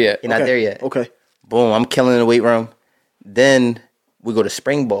not there yet. You're not there yet. Okay. Boom, I'm killing in the weight room. Then we go to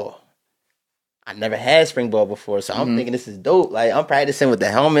spring ball. I never had spring ball before, so I'm thinking this is dope. Like I'm practicing with the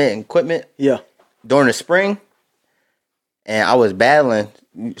helmet and equipment Yeah. during the spring, and I was battling.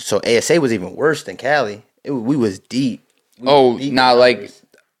 So ASA was even worse than Cali. We was deep. Oh, Deep not in like numbers.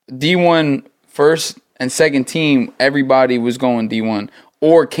 D1 first and second team. Everybody was going D1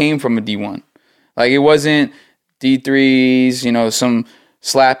 or came from a D1. Like it wasn't D3s, you know, some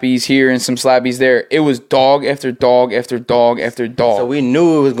slappies here and some slappies there. It was dog after dog after dog after dog. So we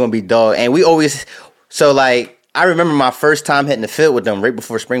knew it was gonna be dog, and we always. So like, I remember my first time hitting the field with them right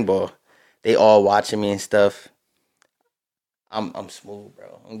before spring ball. They all watching me and stuff. I'm smooth,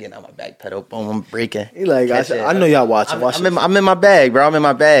 bro. I'm getting out my back pedal. Boom, I'm breaking. He like, I know y'all watching. I'm in my bag, bro. I'm in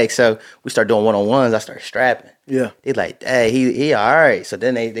my bag. So we start doing 1-on-1s. I start strapping. Yeah. They like, hey, he all right. So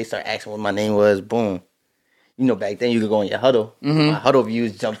then they start asking what my name was. Boom. You know, back then you could go in your huddle. My huddle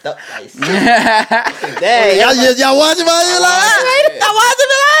views jumped up. Like, dang, y'all watching my like, y'all watching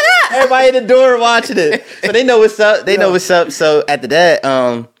it like that. Everybody in the door watching it. So they know what's up. They know what's up. So after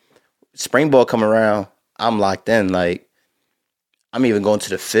that, spring ball come around, I'm locked in. Like, I'm even going to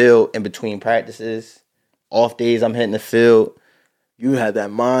the field in between practices. Off days, I'm hitting the field. You had that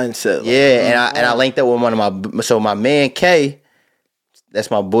mindset. Like, yeah, and I linked up with one of my man K. That's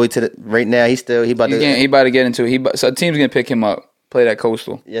my boy right now. He about to get into it. So the team's gonna pick him up. Play that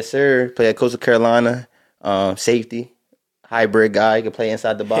Coastal. Yes, sir. Play at Coastal Carolina. Safety, hybrid guy. He can play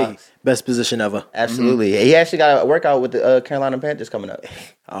inside the box. Hey, best position ever. Absolutely. He actually got a workout with the Carolina Panthers coming up.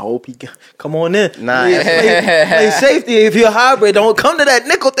 I hope he come on in. Nah, play safety. If you're a hybrid, don't come to that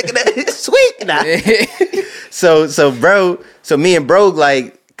nickel thinking that it's sweet. Nah. So me and bro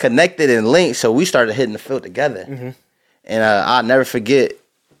like connected and linked. So we started hitting the field together. And I'll never forget,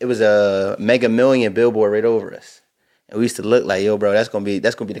 it was a Mega Million billboard right over us. And we used to look like, yo, bro, that's gonna be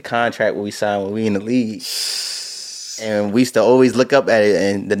the contract when we sign when we in the league. And we used to always look up at it,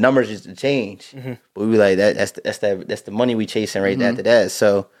 and the numbers used to change. But we be like, that's the money we chasing right after that.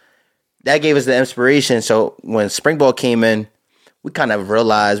 So that gave us the inspiration. So when spring ball came in, we kind of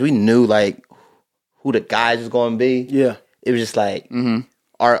realized, we knew like who the guys was going to be. Yeah, it was just like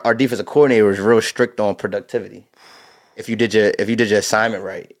our defensive coordinator was real strict on productivity. If you did your assignment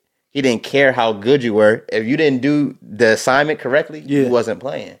right, he didn't care how good you were. If you didn't do the assignment correctly, you wasn't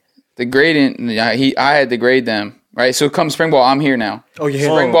playing. The grading, I had to grade them. Right, so come spring ball, I'm here now. Oh, you're here.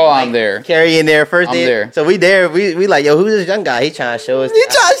 Spring ball, I'm there. Carry in there first day. There. So we there. We like, yo, who's this young guy? He trying to show us. He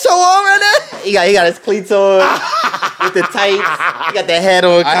trying to show off right now. He got his cleats on with the tights. He got the hat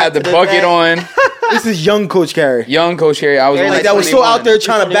on. I had the bucket on. This is young Coach Carey. Young Coach Carey. I was like that was so out there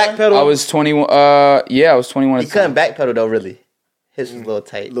trying to backpedal. I was 21. Yeah, I was 21. He couldn't backpedal though. Really, his was a little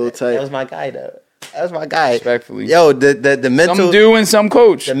tight. That was my guy though. That was my guy. Respectfully. Yo, the mental. Some do and some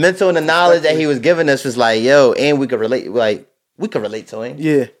coach. The mental and the knowledge that he was giving us was like, yo, and we could relate. Like, we could relate to him.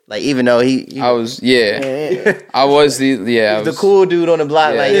 Yeah. Like, even though he I was, I was the cool dude on the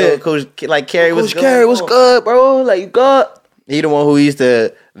block. Like, yo, Coach, like, Carey was good. Coach Carey was good, bro. Like, you good. He the one who used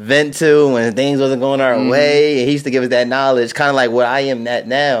to vent to when things wasn't going our way. And he used to give us that knowledge, kind of like what I am at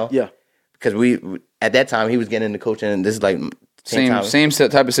now. Yeah. Because we, at that time, he was getting into coaching, and this is like same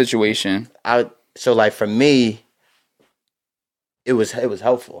type of situation. So like for me, it was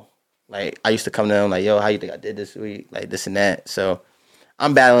helpful. Like I used to come to him like, yo, how you think I did this week? Like this and that. So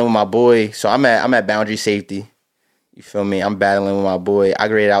I'm battling with my boy. So I'm at boundary safety. You feel me? I'm battling with my boy. I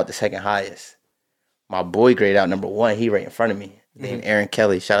graded out the second highest. My boy graded out number 1. He right in front of me. Named Aaron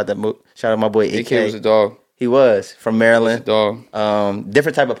Kelly. Shout out my boy AK. AK was a dog. He was from Maryland. Dog.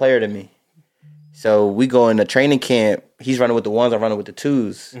 Different type of player than me. So we go in the training camp. He's running with the 1s. I'm running with the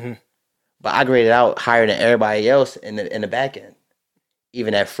 2s. But I graded out higher than everybody else in the back end.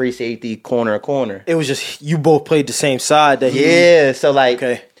 Even at free safety, corner. It was just you both played the same side. So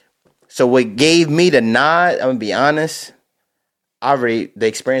like, so what gave me the nod? I'm gonna be honest. The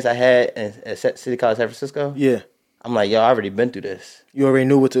experience I had at City College San Francisco. Yeah, I'm like, yo, I already been through this. You already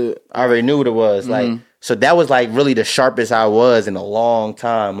knew I already knew what it was. Like, so that was like really the sharpest I was in a long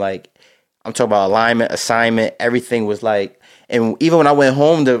time. Like, I'm talking about alignment, assignment, everything was like. And even when I went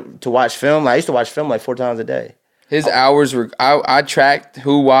home to watch film, I used to watch film like 4 times a day. His hours were, I tracked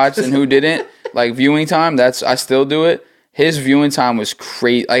who watched and who didn't. Like viewing time, I still do it. His viewing time was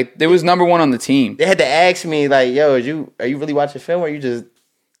crazy. Like there was number 1 on the team. They had to ask me like, yo, are you really watching film or are you just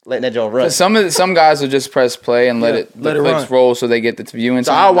letting that joint run? Some guys will just press play and let it clicks roll so they get the viewing time.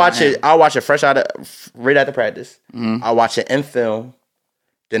 So I'll watch it right out of practice. I'll watch it in film.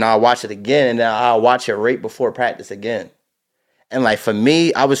 Then I'll watch it again and then I'll watch it right before practice again. And, like, for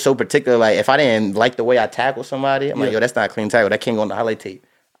me, I was so particular. Like, if I didn't like the way I tackled somebody, I'm like, yo, that's not a clean tackle. That can't go on the highlight tape.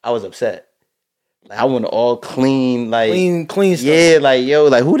 I was upset. Like, I wanted all clean, like... Clean stuff. Yeah, like, yo,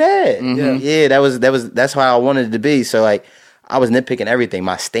 like, who that? Yeah, that's how I wanted it to be. So, like, I was nitpicking everything.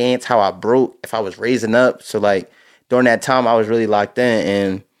 My stance, how I broke, if I was raising up. So, like, during that time, I was really locked in,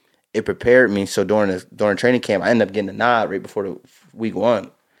 and it prepared me. So, during training camp, I ended up getting a nod right before the week 1.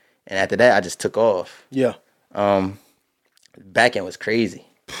 And after that, I just took off. Yeah. Back end was crazy.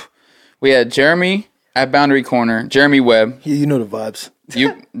 We had Jeremy, at boundary corner. Jeremy Webb. You know the vibes.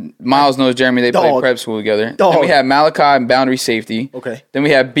 Miles knows Jeremy. They played Dog. prep school together. Dog. Then we had Malachi in boundary safety. Okay. Then we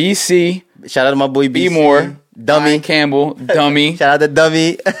had BC, Shout out to my boy B BC. Moore, Dummy. Ryan Campbell, dummy, Shout out to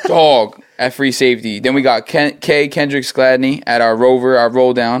Dummy. dog at free safety. Then we got Kendrick Skladney at our rover, our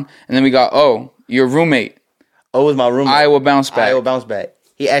roll down. And then we got your roommate, Oh, was my roommate. Iowa bounce back. Iowa bounce back.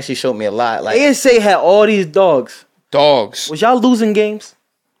 He actually showed me a lot. Like, ASA had all these dogs. Dogs. Was y'all losing games?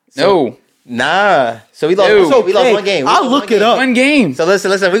 No. nah. So we lost. Dude. So we lost one game. I'll look it up. One game. So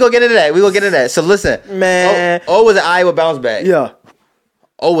listen. We gonna get into that. So listen, Man. O was an Iowa bounce back. Yeah.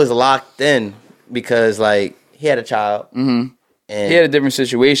 O was locked in because like he had a child, and He had a different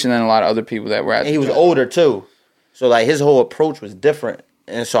situation than a lot of other people that were at and he was older too. So like his whole approach was different,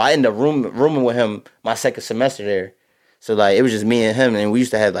 and so I ended up rooming with him my second semester there. So like it was just me and him, and we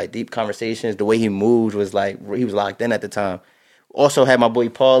used to have like deep conversations. The way he moved was like he was locked in at the time. Also had my boy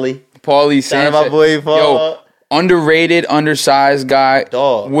Paulie. Paulie Shout out Sanchez. my boy Paul. Yo, underrated, undersized guy.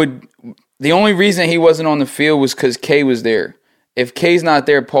 Dog. The only reason he wasn't on the field was because K was there. If K's not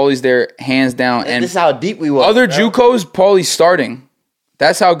there, Paulie's there, hands down. And this is how deep we were. other bro. JUCOs, Paulie's starting.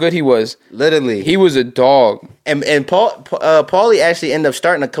 That's how good he was. Literally. He was a dog. And Paulie actually ended up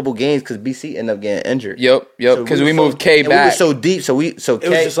starting a couple games because BC ended up getting injured. Yep. So Because were we moved so- K and back. We were so deep, so It K,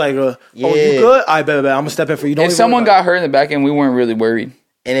 was just like, oh, Yeah. you good? I bet. I'm gonna step in for you. Don't if even someone worry got hurt in the back end, we weren't really worried.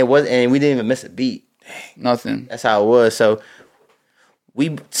 and we didn't even miss a beat. Nothing. That's how it was. So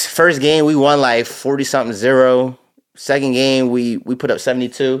first game we won like 40-something-0. Second game we put up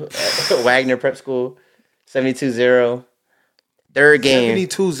 72 at Wagner Prep School, 72-0. Third game,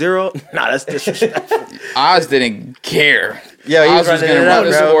 72-0. Nah, that's disrespectful. Oz didn't care. Yeah, he was Oz was running going to it run up,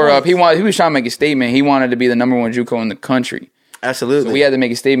 the bro. score up. He was trying to make a statement. He wanted to be the number one JUCO in the country. absolutely. So we had to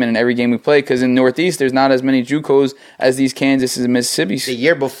make a statement in every game we played because in Northeast there's not as many JUCOs as these Kansas and Mississippi's. the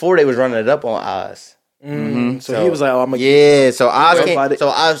year before they was running it up on Oz. So he was like, oh, I'm gonna Yeah, so Oz Yep. came. So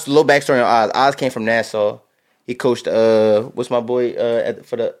Oz, little backstory on Oz. Oz came from Nassau. He coached. What's my boy?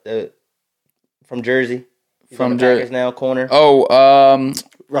 From Jersey. He's From on the Packers now, corner.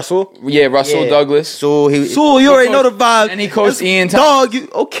 Russell. Russell Yeah. Douglas. So he. So you already know coached- the vibe. and he coached That's Ian Thomas. Dog, you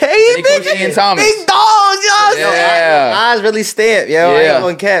okay? he coached Ian Thomas. Big dog, y'all. Yeah. Oz really stamped, yo. I Yeah. ain't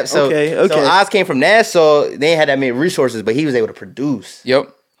gonna cap. So, Okay. so Oz came from Nassau. They ain't had that many resources, but he was able to produce. Yep.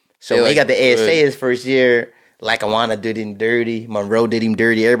 So They when he got like the ASA good. his first year, Lackawanna did him dirty. Monroe did him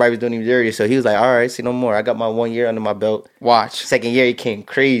dirty. Everybody was doing him dirty. So he was like, all right, see no more. I got my 1 year under my belt. Watch. Second year, he came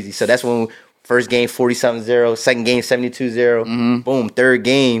crazy. So that's when first game 40-something-0. Second game 72-0. Boom. Third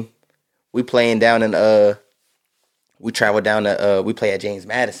game, we playing down in we traveled down to we play at James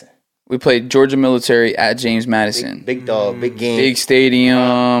Madison. We played Georgia Military at James Madison. Big dog, big game, Big stadium.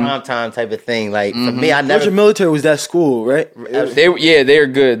 prime time type of thing. Like for me, I never. Georgia Military was that school, right? They're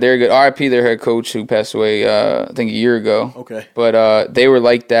good. They're good. RIP their head coach who passed away I think a year ago. Okay. But they were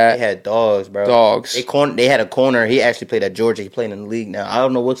like that. They had dogs, bro. Dogs. They had a corner. He actually played at Georgia. He played in the league now. I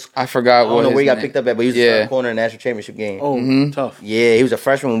don't know I forgot I don't what know his where he got name- picked up at, but he was Yeah. the corner in the national championship game. Oh, tough. Yeah, he was a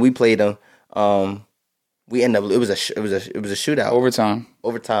freshman when we played him. We ended up it was a shootout. Overtime.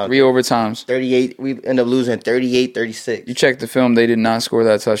 Overtime. 3 overtimes. 38. We ended up losing 38-36. You check the film, they did not score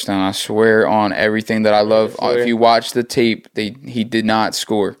that touchdown. I swear on everything that I love. swear. If you watch the tape, he did not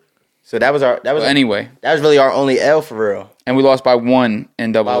score. So that was Anyway, that was really our only L for real. and we lost by 1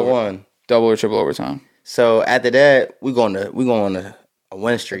 in double By one. double or triple overtime. So after that, we going on a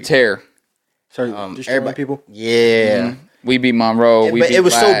win streak. Tear. Sorry, destroying people. Yeah. We beat Monroe. We But beat it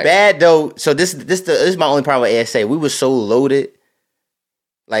was so Black. bad though. So this is my only problem with ASA. We were so loaded.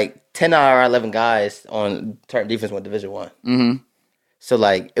 Like 10 out of our 11 guys on turn defense went Division 1. Mm-hmm. So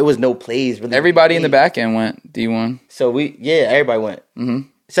like it was no plays really. Everybody in the back end went D1. So everybody went. Mm-hmm.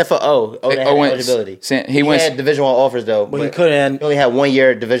 Except for O. O had eligibility. He He went. had Division 1 offers though. But he couldn't. He only had 1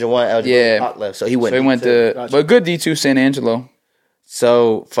 year Division 1 eligibility Yeah. clock left. So he went. So he went D2. to, but good D2 San Angelo.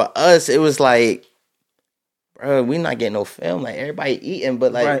 So for us, it was like, bro, we not getting no film. Like everybody eating,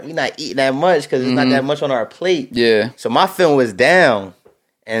 but like Right. we not eating that much because it's not that much on our plate. Yeah. So my film was down,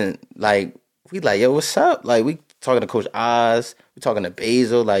 and like we like, yo, what's up? Like we talking to Coach Oz, we talking to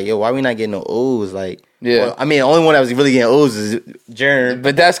Basil. Like, yo, why we not getting no O's? Like, Yeah. well, I mean, the only one that was really getting O's is Jern.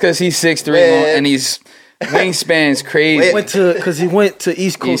 But that's because he's 6'3" Man. and he's wingspan's crazy. Because he went to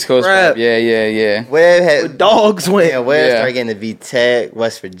East Coast, East Coast Prep. Prep. Yeah. Where had Dogs went. yeah, where Yeah. started getting to V Tech,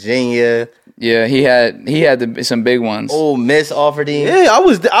 West Virginia, Yeah, he had some big ones. Ole Miss offered him. Yeah, I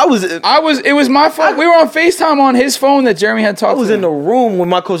was It was my phone. We were on FaceTime on his phone that Jeremy had I talked was to in him. the room when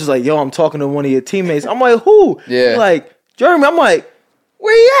my coach was like, yo, I'm talking to one of your teammates. I'm like, who? Yeah. He's like, Jeremy, I'm like,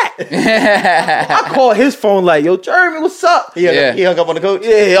 where he at? I called his phone like, yo, Jeremy, what's up? He hung up on the coach.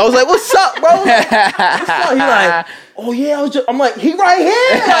 Yeah, I was like, what's up, bro? What's up? He like, oh yeah, I'm like, he right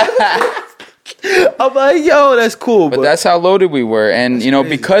here. I'm like, yo, that's cool. But that's how loaded we were, and you know,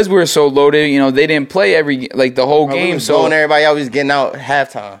 crazy. Because we were so loaded, you know, they didn't play the whole game. So everybody out was getting out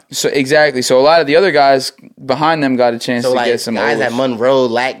halftime. So exactly. So a lot of the other guys behind them got a chance to get some guys overs. at Monroe,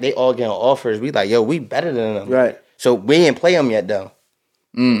 they all getting offers. We like, yo, we better than them. Right. So we didn't play them yet though.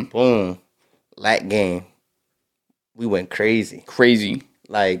 Boom, LAC game. We went crazy.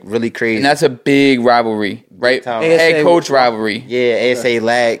 Like really crazy. And that's a big rivalry, right? Head coach rivalry. Yeah, ASA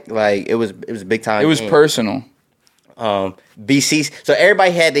LAC, like it was a big time. It was personal. BC, so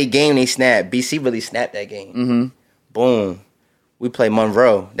everybody had their game, they snapped. BC really snapped that game. Mm-hmm. Boom. We played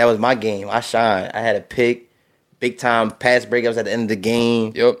Monroe. That was my game. I shined. I had a pick, big time pass breakups at the end of the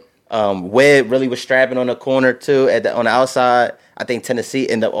game. Yep. Webb really was strapping on the corner too on the outside. I think Tennessee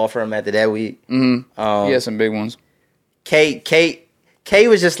ended up offering him after that week. Mm-hmm. He had some big ones. K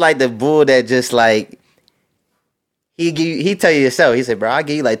was just like the bull that just like he tell you yourself. He said, "Bro, I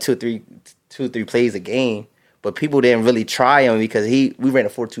give you like two or three plays a game," but people didn't really try him because we ran a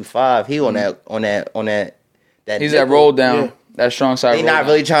 4-2-5. He on that. He's that roll down, that strong side. They not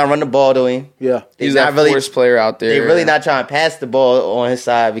really trying to run the ball to him. Yeah, he's not really force player out there. They really not trying to pass the ball on his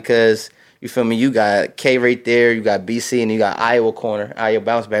side because you feel me. You got K right there, you got BC, and you got Iowa corner. Iowa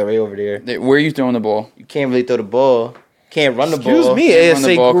bounce back right over there. Where are you throwing the ball? You can't really throw the ball. Can't run the ball. Excuse me, ASA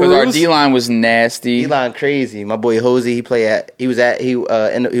because our D line was nasty. D line crazy. My boy Hosey, he was at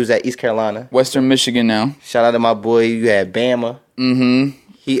East Carolina, Western Michigan now. Shout out to my boy. You had Bama. Mm-hmm.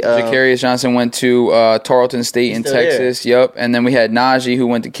 Zacharias Johnson went to Tarleton State in Texas. There. Yep. And then we had Najee who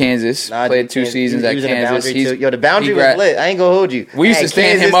went to Kansas. Played 2 seasons at Kansas. The boundary was lit. I ain't gonna hold you. We used to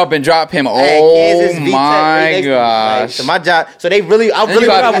stand him up and drop him. Oh my gosh! So my job. So they really.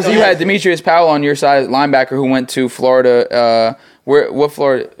 You had Demetrius Powell on your side, linebacker, who went to Florida. What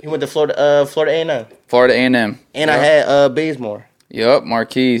Florida? He went to Florida. Florida A&M. Florida A&M. And I had Bazemore. Yep,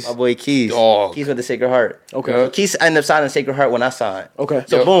 Marquise. My boy Keys. Dog. Keys with the Sacred Heart. Okay. So Keys ended up signing Sacred Heart when I signed. Okay.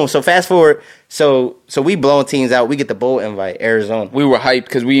 So boom. So fast forward. So we blowing teams out. We get the bowl invite, Arizona. We were hyped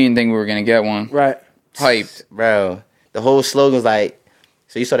because we didn't think we were gonna get one. Right. Hyped, bro. The whole slogan was like.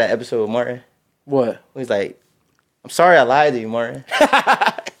 So you saw that episode with Martin? What? He's like, I'm sorry I lied to you, Martin.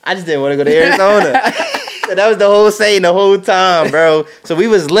 I just didn't want to go to Arizona. So that was the whole saying the whole time, bro. So we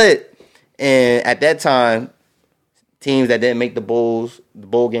was lit, and at that time. Teams that didn't make the bowl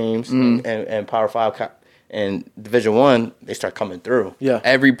games and Power 5 and Division 1, they start coming through. Yeah.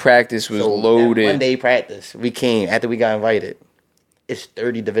 Every practice was loaded. One day practice, we came after we got invited. It's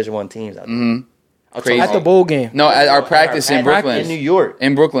 30 Division 1 teams out there. Mm-hmm. Crazy. At the bowl game. No, at our practice in Brooklyn. In New York.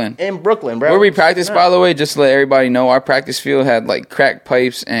 In Brooklyn, bro. Where we practiced, by the way, just to let everybody know, our practice field had like crack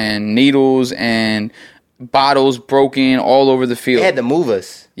pipes and needles and bottles broken all over the field. They had to move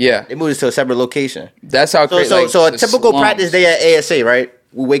us. Yeah. They moved us to a separate location. That's how crazy. So a typical practice day at ASA, right?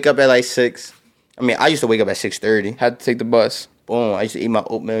 We wake up at like 6. I mean, I used to wake up at 6:30. Had to take the bus. Boom. I used to eat my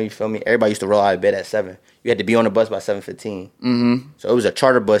oatmeal, you feel me? Everybody used to roll out of bed at 7. You had to be on the bus by 7:15. Mm-hmm. So it was a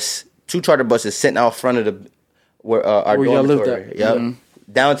charter bus, 2 charter buses sitting out front of our dormitory. Lived at. Yep. Mm-hmm.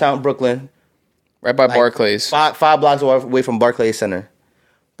 Downtown Brooklyn. Right by Barclays. 5 blocks away from Barclays Center.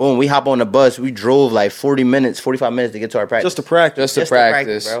 Boom, we hop on the bus. We drove like 45 minutes to get to our practice. Just to practice. Just to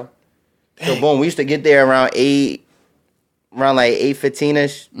practice, bro. So boom, we used to get there around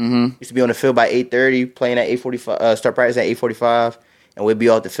 8:15ish. Mm-hmm. Used to be on the field by 8:30, playing at 8:45. Start practice at 8:45, and we'd be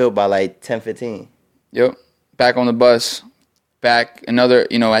off the field by like 10:15. Yep. Back on the bus. Back another.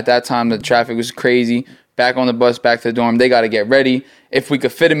 At that time the traffic was crazy. Back on the bus, back to the dorm. They got to get ready. If we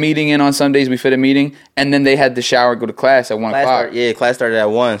could fit a meeting in on Sundays, we fit a meeting, and then they had to shower, go to class at 1 o'clock. Class started at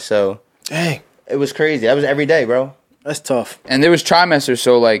 1. So dang, it was crazy. That was every day, bro. That's tough. And there was trimester,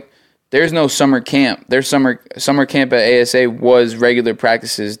 so like. There's no summer camp. There's summer camp at ASA was regular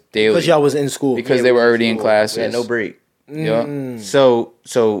practices daily. Because y'all was in school. Because they were already in classes. We had no break. Yeah. So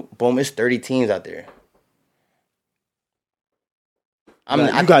boom, it's 30 teams out there.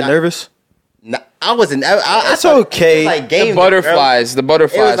 You got nervous? No, I wasn't. That's okay. Like game the butterflies. It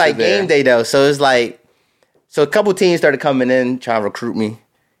was like game day though. So it's like, a couple teams started coming in trying to recruit me.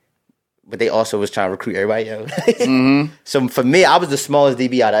 But they also was trying to recruit everybody else. Mm-hmm. So for me, I was the smallest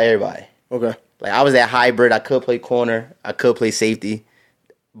DB out of everybody. Okay. Like I was that hybrid. I could play corner. I could play safety.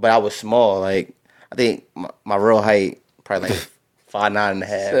 But I was small. Like I think my real height probably like 5'9.5".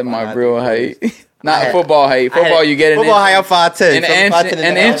 Said my real height. Not football height. Football you get football height. I'm 5'10".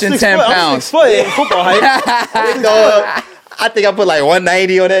 An inch and 10 pounds. Football height. I think I put like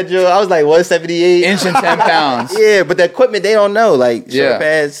 190 on that drill. I was like 178. Inch and 10 pounds. Yeah, but the equipment, they don't know. Like, shoulder Yeah.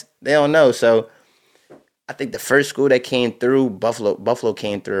 pads, they don't know. So, I think the first school that came through, Buffalo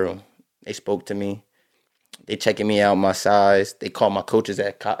came through. They spoke to me. They checking me out, my size. They called my coaches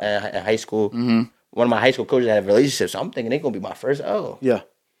at high school. Mm-hmm. One of my high school coaches had a relationship, so I'm thinking they're going to be my first O. Yeah.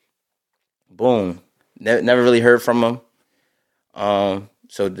 Boom. Never really heard from them.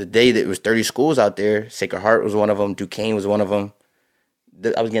 So the day that it was 30 schools out there, Sacred Heart was one of them. Duquesne was one of them.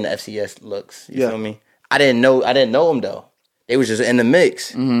 I was getting the FCS looks. You feel me? I didn't know them though. They was just in the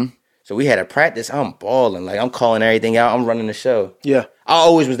mix. Mm-hmm. So we had a practice. I'm balling. Like, I'm calling everything out. I'm running the show. Yeah. I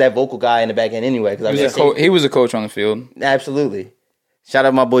always was that vocal guy in the back end anyway. Cause He was a coach on the field. Absolutely. Shout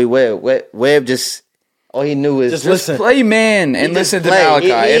out my boy Webb. Webb just, all he knew is Just listen. Play man and just listen to play. Malachi.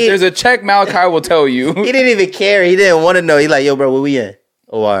 He- If there's a check, Malachi will tell you. He didn't even care. He didn't want to know. He like, yo, bro, where we in?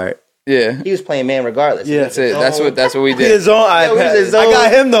 Oh, all right. Yeah. He was playing man regardless. Yeah. That's it. That's what we He did. his own Yeah, we iPad. his I own-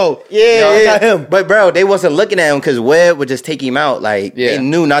 got him though. Yeah, I got him. But bro, they wasn't looking at him because Webb would just take him out. Like, Yeah. they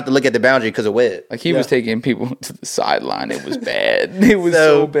knew not to look at the boundary because of Webb. Like he was taking people to the sideline. It was bad. It was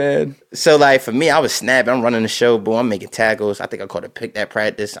so bad. So like for me, I was snapping. I'm running the show. Boom, I'm making tackles. I think I caught a pick that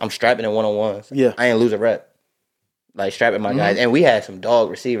practice. I'm strapping in one-on-ones. Yeah. I ain't lose a rep. Like strapping my guys. And we had some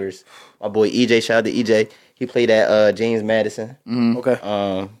dog receivers. My boy EJ, shout out to EJ. He played at James Madison.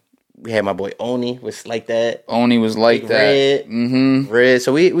 Okay. We had my boy Oni, was like that. Oni was like Big that. Red. Mm-hmm. Red.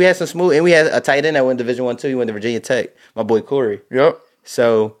 So we had some smooth, and we had a tight end that went Division I too. He went to Virginia Tech. My boy Corey. Yep.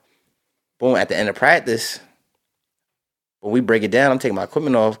 So, boom, at the end of practice, when we break it down, I'm taking my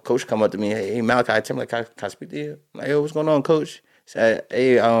equipment off. Coach come up to me, hey, Malachi, Tim, like, can I speak to you? I'm like, yo, what's going on, Coach? He said,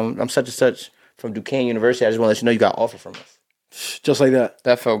 hey, I'm such and such from Duquesne University. I just want to let you know you got an offer from us. Just like that.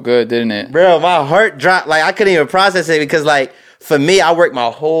 That felt good, didn't it? Bro, my heart dropped. Like, I couldn't even process it because, like, for me, I worked my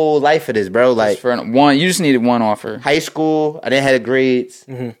whole life for this, bro. Like, For one, you just needed one offer. high school, I didn't have the grades.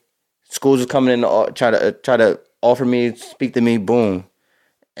 Schools was coming in to try to offer me, speak to me, boom.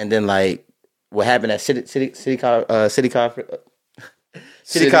 And then, like, what happened at City College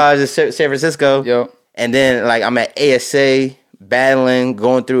in San Francisco. Yep. And then, like, I'm at ASA, battling,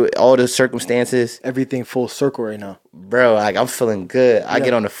 going through all the circumstances. Everything full circle right now. Bro, like, I'm feeling good. I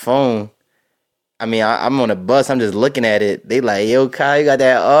get on the phone. I mean, I'm on the bus. I'm just looking at it. They like, yo, Kyle, you got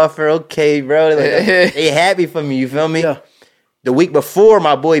that offer? Okay, bro. They happy for me. You feel me? Yeah. The week before,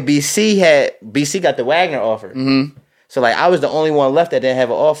 my boy BC got the Wagner offer. Mm-hmm. So, like, I was the only one left that didn't have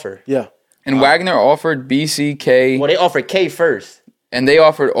an offer. Yeah. And Wagner offered BCK, Well, they offered K first. and they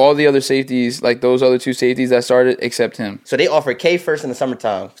offered all the other safeties, like those other two safeties that started, except him. So they offered K first in the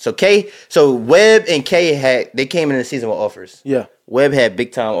summertime. So Webb and K they came in the season with offers. Yeah. Webb had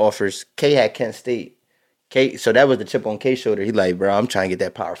big time offers. K had Kent State. So that was the chip on K's shoulder. He like, bro, I'm trying to get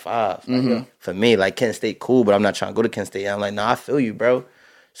that Power 5. Like, for me, like, Kent State cool, but I'm not trying to go to Kent State. I'm like, nah, I feel you, bro.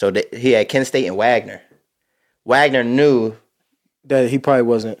 So he had Kent State and Wagner. Wagner knew. That he probably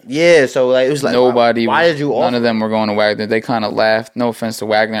wasn't. Yeah, so like it was like, Nobody. Why did you offer? None of them were going to Wagner. They kind of laughed. No offense to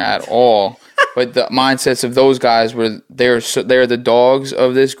Wagner at all, but the mindsets of those guys were they're the dogs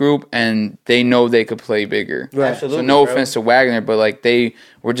of this group, and they know they could play bigger. Right. Absolutely. So no bro. offense to Wagner, but like they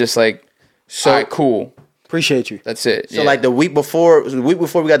were just like, all right, cool. Appreciate you. That's it. So like the week before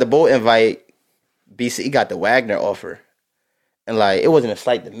we got the bowl invite, BC got the Wagner offer, and like it wasn't a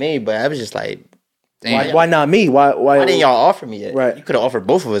slight to me, but I was just like, Damn. Why not me? Why didn't y'all offer me it? Right. You could have offered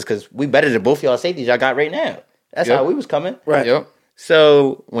both of us because we better than both y'all safeties y'all got right now. That's Yep. how we was coming. Right. Yep.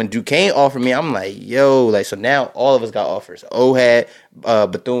 So when Duquesne offered me, I'm like, yo, like so now all of us got offers. O had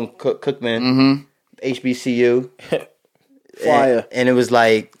Bethune Cookman, HBCU. Fire. And it was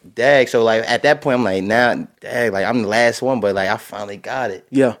like, dag. So like at that point, I'm like, nah, dag, like I'm the last one, but like I finally got it.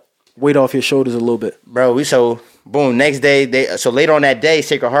 Yeah. Weight off your shoulders a little bit. Bro, so boom, next day, so later on that day,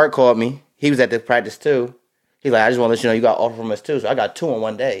 Sacred Heart called me. He was at the practice too. He's like, I just want to let you know you got offer from us too. So I got 2 on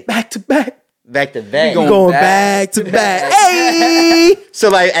one day. Back to back. Back to back. going Going back back to back. Hey. So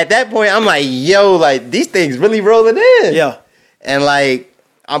like at that point, I'm like, yo, like these things really rolling in. Yeah. And like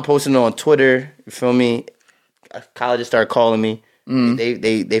I'm posting on Twitter, you feel me? Colleges start calling me.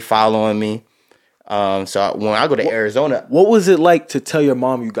 They following me. So when I go to Arizona, What was it like to tell your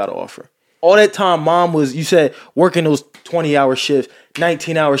mom you got an offer? All that time, mom was, you said, working those 20-hour shifts,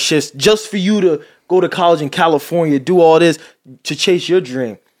 19-hour shifts, just for you to go to college in California, do all this to chase your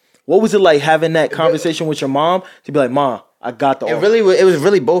dream. What was it like having that conversation with your mom to be like, Mom, I got the offer? it was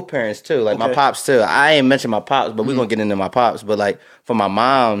really both parents too, like my Okay. pops too. I ain't mentioned my pops, but we're gonna get into my pops. But like for my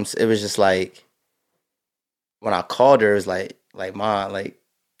moms, it was just like when I called her, it was like Mom, like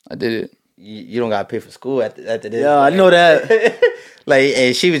I did it. you don't gotta pay for school after this. Yeah, I know that. Like,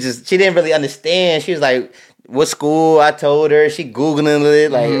 and she didn't really understand. She was like, what school. I told her. She Googling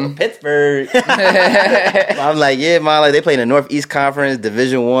it, like, Pittsburgh. I'm like, yeah, man, like, they play in the Northeast Conference,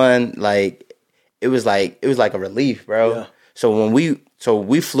 Division I. Like, it was like a relief, bro. Yeah. So we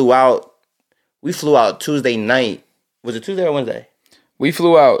flew out Tuesday night. Was it Tuesday or Wednesday? We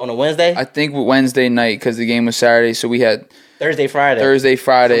flew out On a Wednesday? I think Wednesday night because the game was Saturday, so we had Thursday, Friday. Thursday,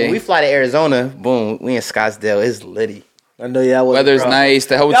 Friday. When we fly to Arizona, boom, we in Scottsdale. It's litty. I know, yeah, I was. Weather's nice.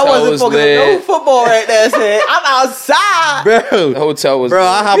 The That hotel wasn't was fucking no lit. football right there. Said, I'm outside. Bro. The hotel was Bro,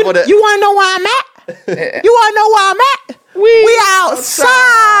 I hop on the... You want to know where I'm at? You want to know where I'm at? We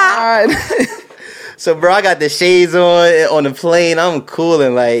outside. So, bro, I got the shades on the plane. I'm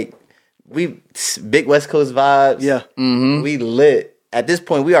cooling. Like, we big West Coast vibes. Yeah. We lit. At this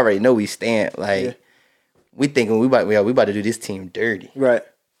point, we already know we stand. Like, Yeah. we thinking we about to do this team dirty. Right.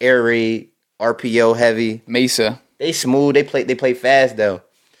 Air raid, RPO heavy. Mesa. They smooth. They play fast though.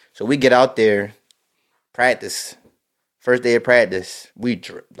 So we get out there, practice. First day of practice, we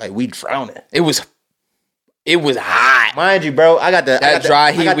drowning. It was hot. Mind you, bro, I got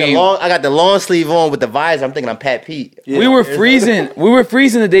the long sleeve on with the visor. I'm thinking I'm Pat Pete. Yeah. We were freezing. We were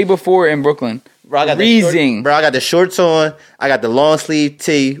freezing the day before in Brooklyn. Bro, I got freezing. I got the shorts on. I got the long sleeve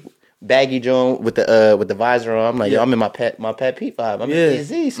tee, baggy joint with the visor on. I'm like, yo, I'm in my Pat Pete vibe. I'm in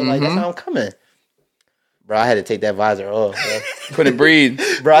AZ, so like that's how I'm coming. Bro, I had to take that visor off, bro. Couldn't breathe.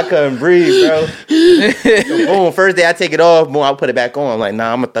 Bro, I couldn't breathe, bro. So boom, first day I take it off, boom, I put it back on. I'm like,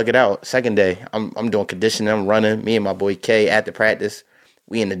 nah, I'm gonna thug it out. Second day, I'm doing conditioning, I'm running. Me and my boy K at the practice.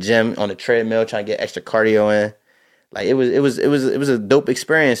 We in the gym on the treadmill trying to get extra cardio in. Like it was a dope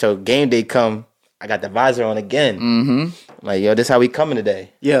experience. So game day come, I got the visor on again. I'm like, yo, this how we coming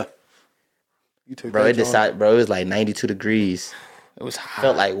today. Yeah. You took Bro, that it was like 92 degrees. It was hot.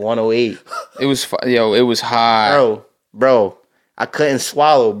 Felt like 108. It was hot. Bro, I couldn't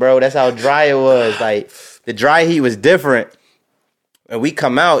swallow, bro. That's how dry it was. Like, the dry heat was different. When we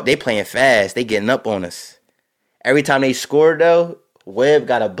come out, they playing fast. They getting up on us. Every time they scored, though, Webb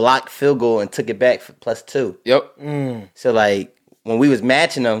got a blocked field goal and took it back for +2. Yep. So, like, when we was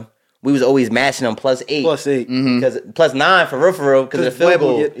matching them, we was always matching them +8. +8. Because +9 for real, because of the field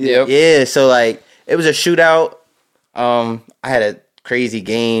goal. Yep. Yeah, so, like, it was a shootout. I had a crazy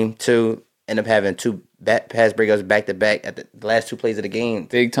game, too. Ended up having 2 pass breakups back-to-back at the last 2 plays of the game.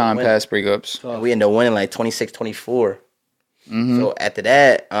 Big time pass breakups. And we ended up winning like 26-24. So after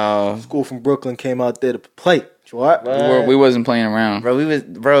that, School from Brooklyn came out there to play. What? We wasn't playing around. it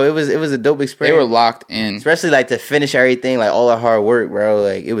was a dope experience. They were locked in. Especially like to finish everything, like all our hard work, bro.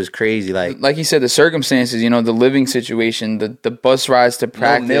 Like it was crazy. Like you said, the circumstances, the living situation, the bus rides to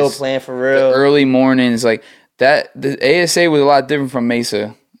practice, no meal plan for the real. early mornings, like that. The ASA was a lot different from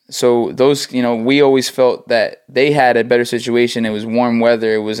Mesa. So those, we always felt that they had a better situation. It was warm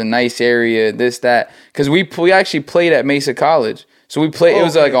weather. It was a nice area. This, that, because we actually played at Mesa College. So we played. It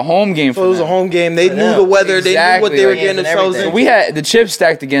was like a home game. So it was a home game. They knew the weather. Exactly. They knew what they were Like, getting themselves everything. into. We had the chips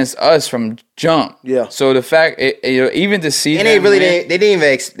stacked against us from jump. Yeah. So the fact, even to see, And them win, they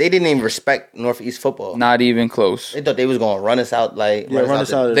didn't even respect Northeast football. not even close. They thought they was gonna run us out. Like run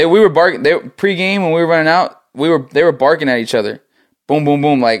us out of We were barking. Pre-game when we were running out, they were barking at each other. Boom, boom,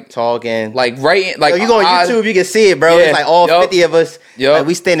 boom, like talking. right, like Yo, you go on YouTube, you can see it, bro. Yeah. It's like all 50 of us. Yup. Like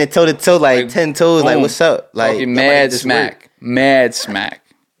we standing toe to toe, like 10 toes. Like boom. what's up? Like Talking y'all mad might just smack, mad smack.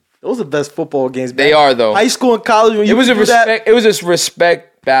 Those are the best football games. They are though. High school and college. When you It was a do that, respect. It was a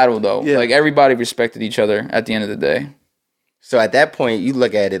respect battle though. Yeah. Like everybody respected each other at the end of the day. So at that point, you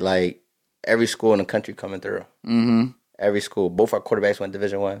look at it like every school in the country coming through. Mm-hmm. Every school. Both our quarterbacks went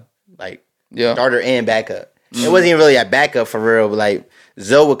Division I. Like Yeah. starter and backup. It wasn't even really a backup for real. But like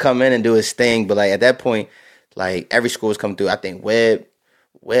Zoe would come in and do his thing. But like at that point, like every school was coming through. I think Webb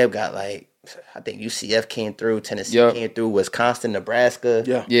got like, I think UCF came through, Tennessee Yup. came through, Wisconsin, Nebraska.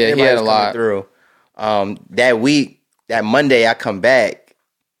 Yeah. Yeah, he Everybody had was a coming lot. through. That week, that Monday, I come back.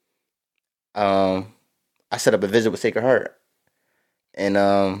 I set up a visit with Sacred Heart,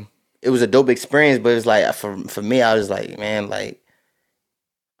 and it was a dope experience. But it's like for me, I was like, man, like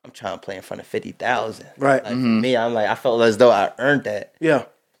I'm trying to play in front of 50,000. Right. Like, for me, I'm like, I felt as though I earned that, yeah.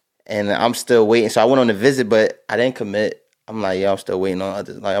 and I'm still waiting. So I went on the visit, but I didn't commit. I'm like, yo, I'm still waiting on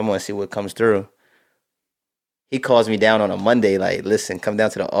others. Like I want to see what comes through. He calls me down on a Monday, like, listen, come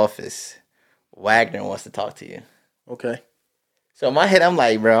down to the office. Wagner wants to talk to you. Okay. So in my head, I'm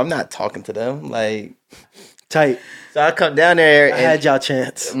like, bro, I'm not talking to them. Like, Tight. so I come down there I and had y'all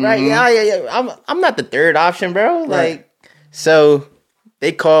chance. right, yeah. I'm not the third option, bro. Like, so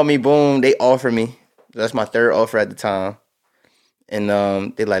they call me, boom, they offer me. That's my third offer at the time. And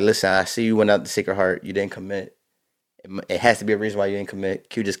they're like, listen, I see you went out to Sacred Heart. You didn't commit. It has to be a reason why you didn't commit.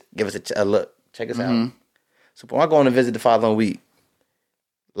 Q, just give us a look. Check us out. So when I go on a visit the following week,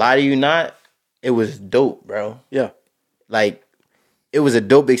 lie to you not, it was dope, bro. Yeah. Like, it was a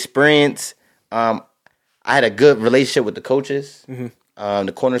dope experience. I had a good relationship with the coaches.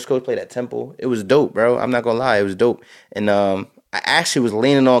 The corners coach played at Temple. It was dope, bro. I'm not gonna lie, it was dope. And I actually was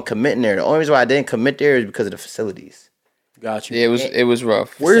leaning on committing there. The only reason why I didn't commit there is because of the facilities. Got you. Yeah, it was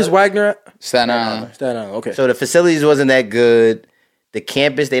rough. Where is Wagner at? Staten Island. Staten Island. Okay. So the facilities wasn't that good. The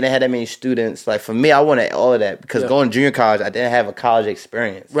campus, they didn't have that many students. Like, for me, I wanted all of that because going to junior college, I didn't have a college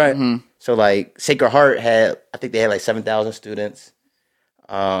experience. Right. So, like, Sacred Heart I think they had like 7,000 students.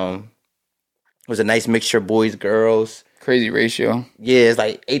 It was a nice mixture of boys, girls. Crazy ratio. Yeah, it's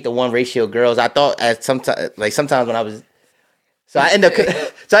like 8-to-1 ratio girls. I thought sometimes when I was, so I ended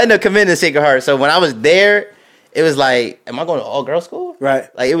up committing to Sacred Heart. So when I was there, it was like, am I going to all girls school?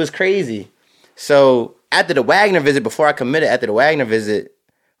 Right. Like, it was crazy. So after the Wagner visit, before I committed,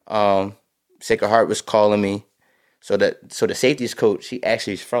 Sacred Heart was calling me. So the safeties coach, he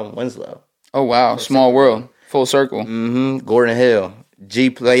actually is from Winslow. Oh wow, small world, full circle. Gordon Hill. G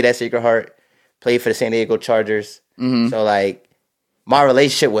played at Sacred Heart, played for the San Diego Chargers. So, like, my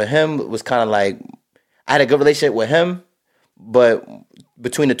relationship with him was kind of like, I had a good relationship with him, but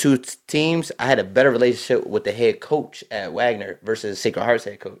between the two teams, I had a better relationship with the head coach at Wagner versus Sacred Heart's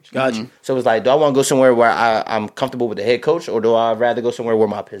head coach. Gotcha. So it was like, do I want to go somewhere where I'm comfortable with the head coach, or do I rather go somewhere where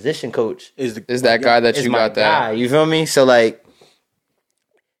my position coach Is that guy that is you my got that? guy? You feel me? So, like,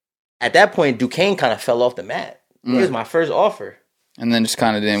 at that point, Duquesne kind of fell off the map. It was my first offer. And then just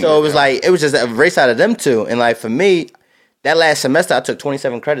kind of didn't. So work it was out. like, it was just a race out of them two. And, like, for me, that last semester, I took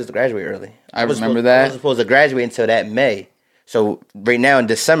 27 credits to graduate early. I remember I that. wasn't supposed to graduate until that May. So right now in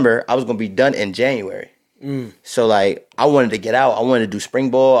December, I was going to be done in January. So, like, I wanted to get out. I wanted to do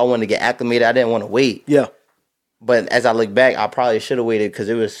spring ball. I wanted to get acclimated. I didn't want to wait. Yeah. But as I look back, I probably should have waited because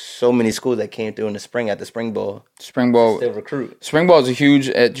there was so many schools that came through in the spring at the spring ball. Spring ball. Still recruit. Spring ball is a huge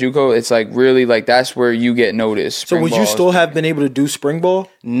at JUCO. It's like really like that's where you get noticed. So Spring would ball you is- still have been able to do spring ball?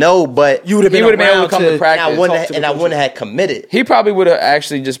 No, but You would have He been would've been able around to come to practice. I wouldn't talk to the and I coaches. wouldn't have committed. He probably would have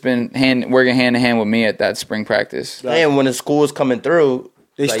actually just been working hand in hand with me at that spring practice. And when the school was coming through,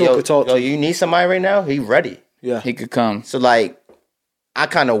 They like, still could talk to yo, you. you need somebody right now? He ready. Yeah. He could come. So, like, I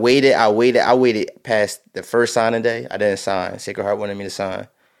kind of waited. I waited past the first signing day. I didn't sign. Sacred Heart wanted me to sign.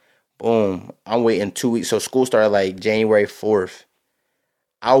 Boom. I'm waiting 2 weeks. So school started like January 4th.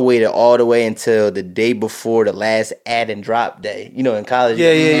 I waited all the way until the day before the last add and drop day. You know, in college,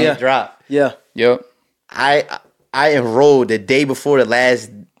 Yeah, you yeah, add yeah. and drop. Yep. I enrolled the day before the last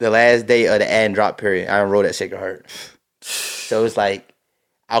day of the add and drop period. I enrolled at Sacred Heart. So it's like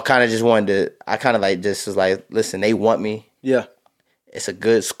I kind of just wanted to. I kind of like just was like, listen, they want me. Yeah. It's a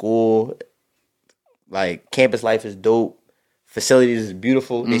good school. Like, campus life is dope. Facilities is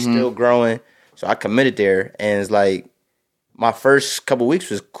beautiful. They still growing. So I committed there, and it's like my first couple weeks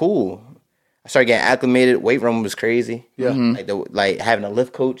was cool. I started getting acclimated. Weight room was crazy. Yeah. Like having a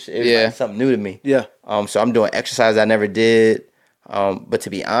lift coach. It was like something new to me. Yeah. So I'm doing exercise I never did. But to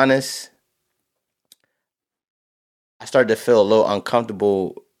be honest, I started to feel a little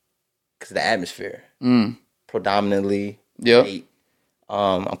uncomfortable because of the atmosphere. Predominantly Yep. white.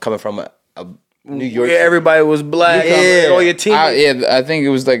 I'm coming from a New York. Yeah, everybody was black. Yeah. All your teammates. I think it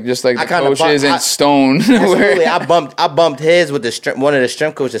was like just like I the kinda coaches bu- and I- Stone. Absolutely. I bumped heads with one of the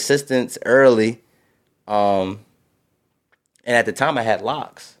strength coach assistants early. And at the time I had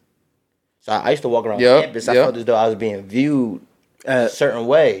locks. So I used to walk around Yep, campus. I yep. felt as though I was being viewed a certain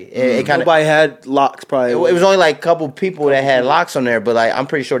way. It kind of Nobody had locks probably. it was only like a couple people that had locks on there, but like I'm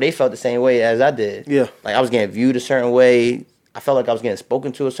pretty sure they felt the same way as I did. Yeah. Like I was getting viewed a certain way. I felt like I was getting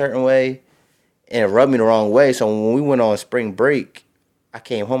spoken to a certain way. And it rubbed me the wrong way. So when we went on spring break, I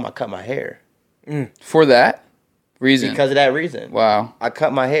came home, I cut my hair. For that reason. Because of that reason. Wow. I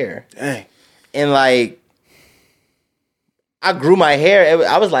cut my hair. Dang. And like I grew my hair.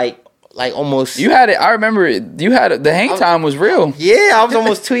 I was like almost You had it. I remember it. You had it. The hang time was real. yeah, I was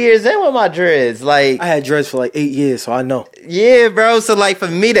almost 2 years in with my dreads. Like I had dreads for like 8 years, so I know. yeah, bro. So like for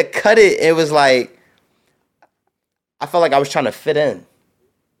me to cut it, it was like I felt like I was trying to fit in.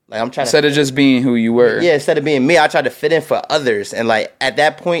 Like I'm trying Instead to of just being who you were. yeah, instead of being me, I tried to fit in for others. And like at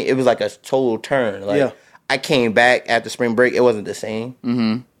that point, it was like a total turn. Like Yeah. I came back after spring break, it wasn't the same.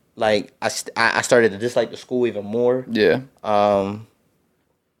 Mm-hmm. Like I started to dislike the school even more. Yeah.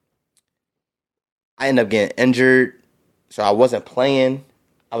 I ended up getting injured, so I wasn't playing.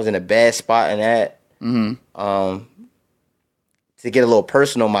 I was in a bad spot in that. To get a little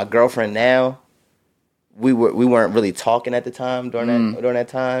personal, my girlfriend now, we weren't really talking at the time during that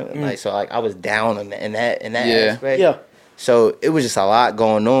time. Like so, like I was down in that Yeah. aspect. Yeah. So it was just a lot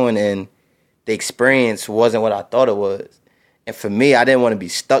going on, and the experience wasn't what I thought it was. And for me, I didn't want to be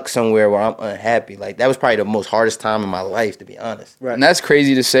stuck somewhere where I'm unhappy. Like, that was probably the most hardest time in my life, to be honest. Right. And that's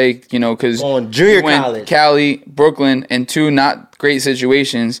crazy to say, because on junior college, Cali, Brooklyn, and 2 not great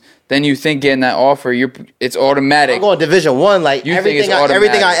situations. Then you think getting that offer, it's automatic. I'm going Division I. Like, You think it's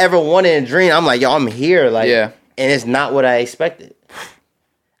everything I ever wanted and dreamed, I'm like, yo, I'm here. Like, Yeah. And it's not what I expected.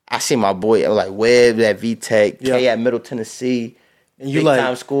 I see my boy like Webb at VTech, K at Middle Tennessee, and you big like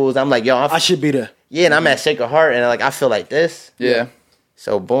time schools. I'm like, yo, I should be there. Yeah, and I'm at Sacred Heart, and like I feel like this. Yeah.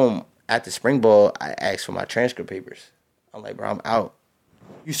 So boom, after spring ball, I asked for my transcript papers. I'm like, bro, I'm out.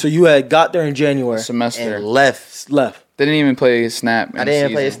 So you had got there in January Semester. And left. They didn't even play a snap. I didn't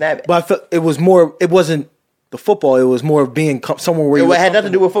even play a snap. But I felt it was more. It wasn't the football. It was more of being somewhere where It had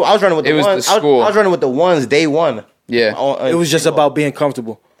nothing to do with football. I was running with the was ones. the school. I was running with the ones day one. Yeah. It was just about being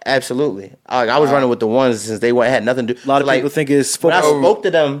comfortable. Absolutely. I was running with the ones since day one. It had nothing to do. A lot of people think it's When I football. spoke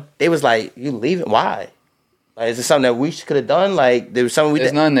to them, they was like, "You leaving? Why? Like, is it something that we could have done? Like, there was something we There's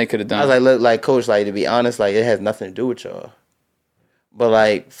did." nothing they could have done. I was like, "Look, like coach, like to be honest, like it has nothing to do with y'all." But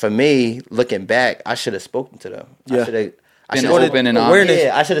like for me, looking back, I should have spoken to them. Yeah. I should have. Been open and honest.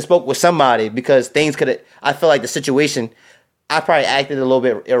 Yeah, I should have spoke with somebody because things could have. I feel like the situation. I probably acted a little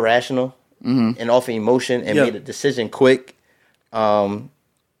bit irrational and off of emotion and made a decision quick.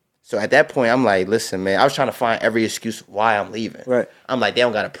 So at that point, I'm like, listen, man, I was trying to find every excuse why I'm leaving. Right. I'm like, they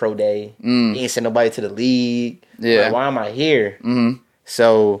don't got a pro day. They ain't send nobody to the league. Yeah. Like, why am I here?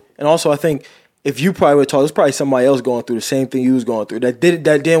 So And also, I think if you probably would talk, there's probably somebody else going through the same thing you was going through that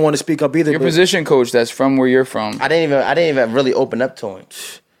didn't want to speak up either. Your position coach that's from where you're from. I didn't even really open up to him.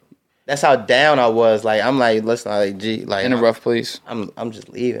 That's how down I was. Like I'm like, listen, like, gee, like in a rough place. I'm just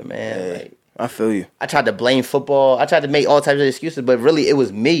leaving, man. Yeah. Like I feel you. I tried to blame football. I tried to make all types of excuses, but really it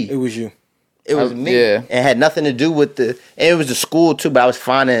was me. It was you. It was me. Yeah. It had nothing to do with and it was the school too, but I was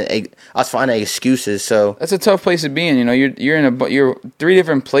finding excuses. So That's a tough place to be in. You're 3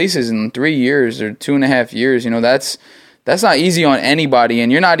 different places in 3 years or 2.5 years. That's not easy on anybody,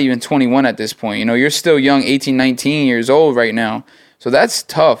 and you're not even 21 at this point. You're still young, 18, 19 years old right now. So that's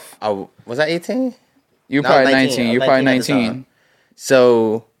tough. was I 18? You're No, I was probably 19. 19. I You're was probably 19 at the 19. time.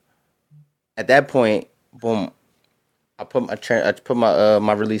 So at that point, boom, I put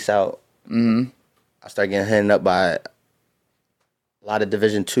my release out. I started getting hit up by a lot of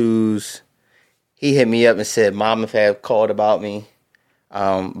Division IIs. He hit me up and said, "Mom had called about me,"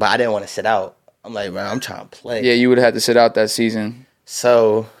 but I didn't want to sit out. I'm like, man, I'm trying to play. Yeah, you would have had to sit out that season.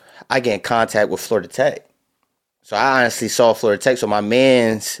 So I get in contact with Florida Tech. So I honestly saw Florida Tech. So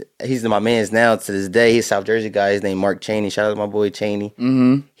he's my man's now to this day. He's a South Jersey guy. His name Mark Cheney. Shout out to my boy Cheney.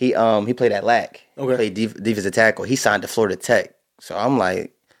 Mm-hmm. He played at LAC. Okay. He played defensive tackle. He signed to Florida Tech. So I'm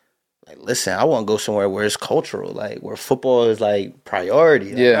like, listen, I want to go somewhere where it's cultural, like where football is like priority.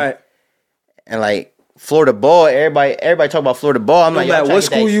 Like, Yeah. Right. and like Florida ball, everybody talk about Florida ball. I'm like, matter yo, I'm trying what to get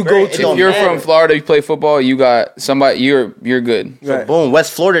that school you go experience. to. It don't If you're matter. from Florida, you play football, you got somebody, you're good. So Right. boom,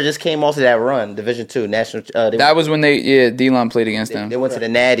 West Florida just came off of that run, Division II, national. That was when D-Line played against them. They went to the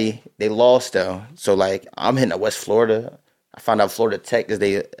Natty. They lost though. So like I'm hitting up West Florida. I found out Florida Tech is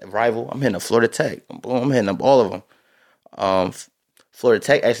their rival. I'm hitting up Florida Tech. Boom, I'm hitting up all of them. Florida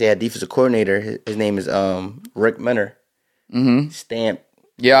Tech actually had defensive coordinator. His name is Rick Menner. Stamp.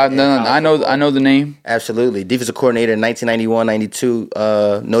 Yeah, I know the name. Absolutely. Defensive coordinator in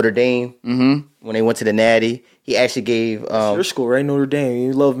 1991-92, Notre Dame. When they went to the Natty. He actually gave Your school, right? Notre Dame.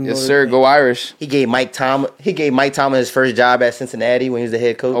 You love Yes, Notre sir. Dame. Go Irish. he gave Mike Tomlin his first job at Cincinnati when he was the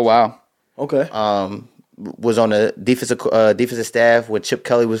head coach. Oh, wow. Okay. Was on the defensive staff when Chip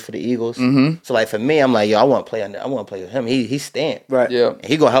Kelly was for the Eagles. So like for me, I'm like, yo, I want to play with him. He's stamped. Right. Yeah.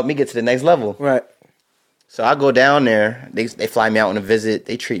 He gonna help me get to the next level. Right. So I go down there. They fly me out on a visit.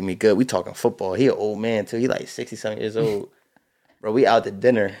 They treat me good. We talking football. He an old man too. He like 60-something years old. Bro, we out to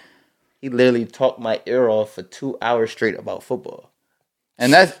dinner. He literally talked my ear off for 2 hours straight about football.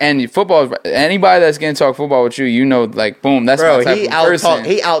 And football. Anybody that's gonna talk football with you, like boom. That's Bro, my type of person.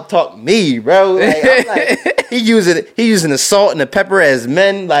 he out talked me, bro. Like, I'm like, he using the salt and the pepper as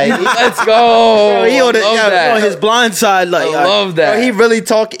men. Like, Let's go. Bro, he on the- love yo, that. On his blind side, like I love that. bro, he really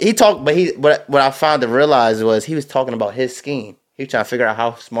talk. He talked, but what I found to realize was he was talking about his scheme. He was trying to figure out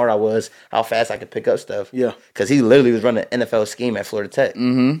how smart I was, how fast I could pick up stuff. Yeah. because he literally was running an NFL scheme at Florida Tech.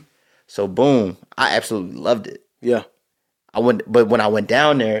 So boom, I absolutely loved it. yeah. But when I went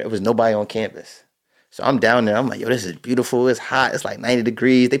down there, it was nobody on campus. So I'm down there. I'm like, yo, this is beautiful. It's hot. It's like 90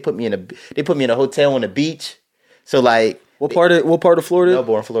 degrees. They put me in a hotel on the beach. So like, What part of Florida?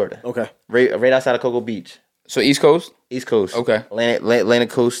 Melbourne, Florida. Okay. Right outside of Cocoa Beach, So East Coast. East Coast. Okay. Atlantic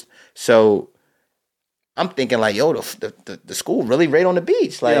Coast. So I'm thinking like, yo, the school really right on the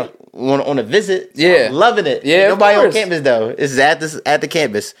beach, like on a visit. So Yeah. I'm loving it. Yeah, Ain't nobody of on course. campus though. It's at the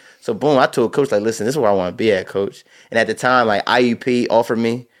campus. So boom, I told coach like, listen, this is where I want to be at, coach. And at the time, like IUP offered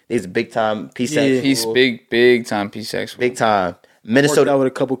me. These big time PSAC. He's big time PSAC. Big time. Worked Minnesota, out with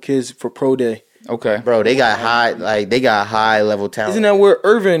a couple kids for pro day. Okay. bro, they got high level talent. Isn't that where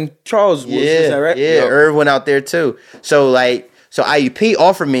Irvin Charles was? Is that right? Yeah, Irv went out there too. So IUP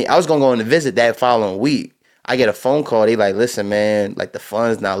offered me, I was gonna go on a visit that following week. I get a phone call. They like, listen, man, like the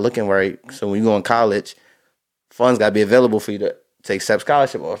funds not looking right. So when you go in college, funds gotta be available for you to accept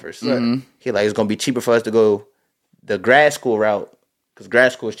scholarship offers. He like, it's gonna be cheaper for us to go the grad school route because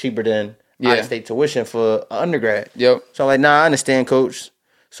grad school is cheaper than out of state tuition for an undergrad. Yep. So I'm like, nah, I understand, coach.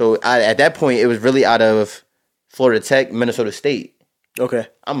 So at that point, it was really out of Florida Tech, Minnesota State. Okay.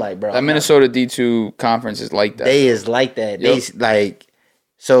 I'm like, bro, That Minnesota D2 conference is like that. they is like that. Yep. They like,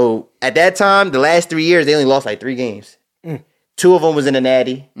 so at that time, the last 3 years, they only lost like 3 games. 2 of them was in the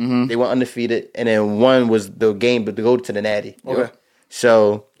Natty. They went undefeated, and then 1 was the game but to go to the Natty. Okay.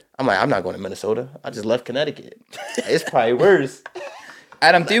 So I'm like, I'm not going to Minnesota. I just left Connecticut. It's probably worse.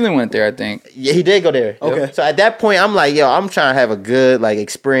 Adam Thielen went there, I think. Yeah, he did go there. Okay. So at that point, I'm like, yo, I'm trying to have a good like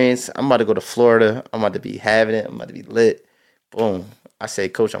experience. I'm about to go to Florida. I'm about to be having it. I'm about to be lit. Boom. I say,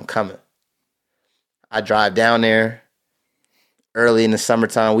 coach, I'm coming. I drive down there early in the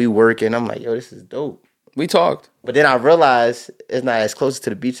summertime. We working. I'm like, yo, this is dope. We talked. But then I realized it's not as close to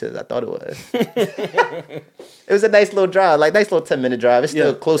the beach as I thought it was. It was a nice little drive, like nice little 10-minute drive. It's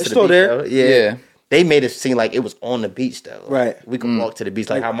still close It's to the still beach. there. Though. Yeah. They made it seem like it was on the beach though. Right. We could walk to the beach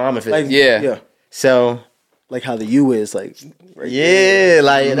like how mama feels. Like Yeah. Yeah. So Like how the U is like. Right yeah,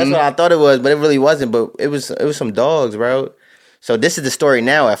 like that's what I thought it was, but it really wasn't. But it was some dogs, bro. So this is the story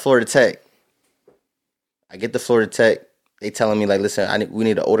now at Florida Tech. I get to Florida Tech. They telling me like, listen, we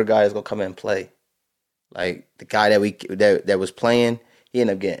need an older guy that's gonna come in and play. Like the guy that was playing, he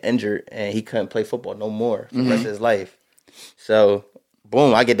ended up getting injured and he couldn't play football no more for the rest of his life. So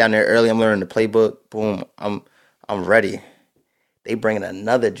boom, I get down there early. I'm learning the playbook. Boom, I'm ready. They bringing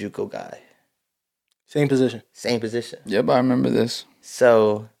another JUCO guy, Same position. same position. Yep, I remember this.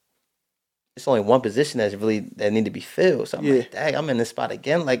 So it's only one position that need to be filled. So I'm Yeah. like, dang, I'm in this spot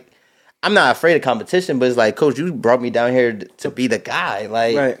again. Like, I'm not afraid of competition, but it's like, coach, you brought me down here to be the guy.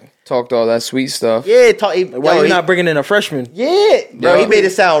 Like, Right. Talked all that sweet stuff. yeah, Why you not bringing in a freshman? Yeah, bro, Yeah. he made it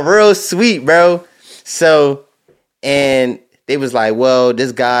sound real sweet, bro. So, and they was like, well,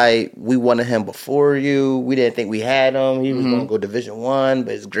 this guy, we wanted him before you. We didn't think we had him. He was going to go Division I,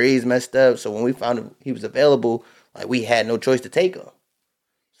 but his grades messed up. So when we found him, he was available. Like, we had no choice to take him.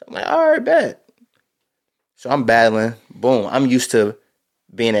 So I'm like, all right, bet. So I'm battling. Boom. I'm used to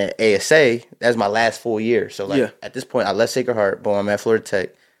being at ASA. That's my last full year. So, like, at this point, I left Sacred Heart. Boom, I'm at Florida Tech.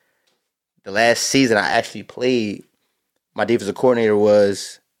 The last season I actually played, my defensive coordinator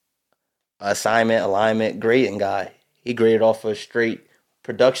was assignment, alignment, grading guy. He graded off of straight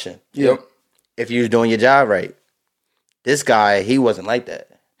production. Yep. If you was doing your job right. This guy, he wasn't like that.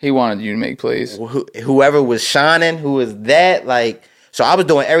 He wanted you to make plays. Whoever was shining, who was that, like, so I was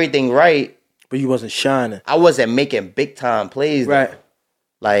doing everything right. But you wasn't shining. I wasn't making big time plays. though. Right.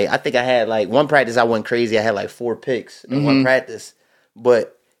 Like, I think I had, like, one practice I went crazy. I had, like, 4 picks in one practice.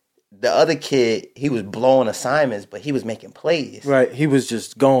 But the other kid, he was blowing assignments, but he was making plays. Right. He was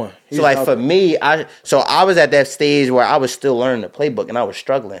just going. He So was like out for there. me, I was at that stage where I was still learning the playbook and I was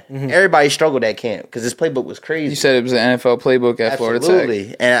struggling. Everybody struggled at camp because this playbook was crazy. You said it was an NFL playbook at Florida Tech.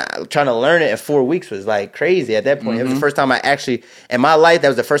 Absolutely, and trying to learn it in 4 weeks was like crazy at that point. It was the first time I actually in my life. That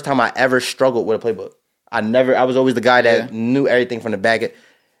was the first time I ever struggled with a playbook. I was always the guy that knew everything from the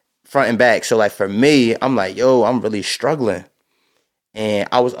front and back. So like for me, I'm like, yo, I'm really struggling, and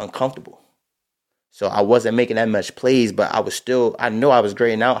I was uncomfortable. So I wasn't making that much plays, but I know I was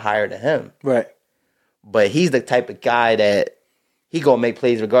grading out higher than him. Right. But he's the type of guy that he gonna make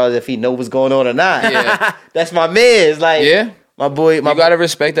plays regardless if he know what's going on or not. Yeah. That's my man. It's like my boy. You gotta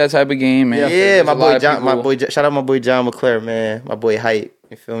respect that type of game, man. Yeah, my There's a lot boy of John. people- My boy. Shout out my boy John McClure, man. My boy Hype.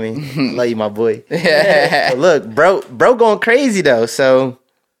 You feel me? I love you, my boy. Yeah. But look, bro, going crazy though. So,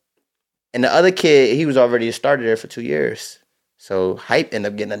 and the other kid, he was already a starter there for 2 years. So Hype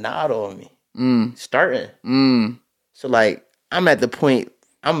ended up getting a nod on me. Starting. So like I'm at the point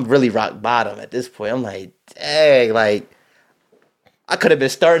I'm really rock bottom at this point. I'm like, dang, like I could have been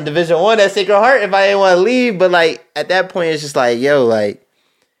starting Division I at Sacred Heart if I didn't want to leave. But like at that point it's just like, yo, like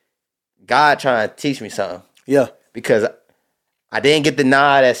God trying to teach me something. Yeah. Because I didn't get the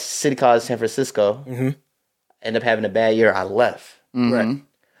nod at City College San Francisco. End up having a bad year. I left. Right.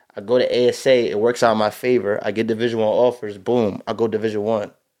 I go to ASA. It works out in my favor. I get Division I offers. Boom. I go Division I.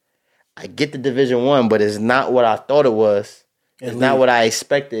 I get to Division I, but it's not what I thought it was. It's not what I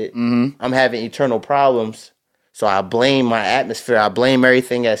expected. I'm having eternal problems. So I blame my atmosphere. I blame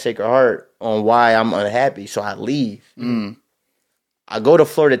everything at Sacred Heart on why I'm unhappy. So I leave. I go to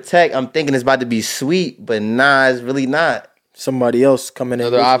Florida Tech. I'm thinking it's about to be sweet, but nah, it's really not. Somebody else coming in.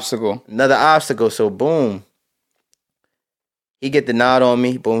 Another obstacle. Another obstacle. So boom. He get the nod on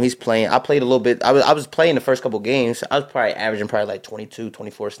me. Boom, he's playing. I played a little bit. I was playing the first couple games. I was probably averaging like 22,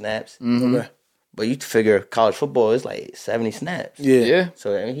 24 snaps. Okay. But you figure college football is like 70 snaps. Yeah.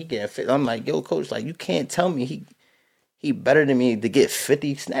 So I mean, he getting fit. I'm like, yo, coach, like you can't tell me he better than me to get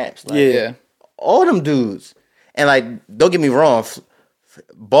 50 snaps. Like, Yeah. all them dudes. And like, don't get me wrong,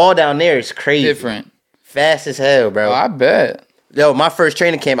 ball down there is crazy. Different. Fast as hell, bro. Oh, I bet. Yo, my first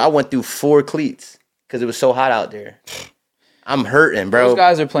training camp, I went through 4 cleats because it was so hot out there. I'm hurting, bro. Those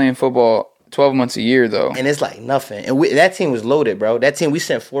guys are playing football 12 months a year, though. And it's like nothing. And that team was loaded, bro. That team, we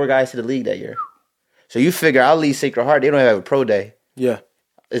sent 4 guys to the league that year. So you figure I'll leave Sacred Heart. They don't have a pro day. Yeah.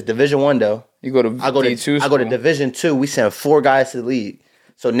 It's Division I though. You go to I go to D2 I go to school. Division II. We sent 4 guys to the league.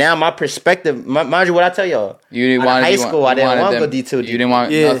 So now my perspective, mind you, what I tell y'all. You didn't Out of want high school. I didn't want to go D2. You didn't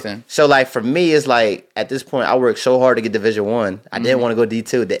want Yeah. nothing. So like for me, it's like at this point, I worked so hard to get Division I. I didn't want to go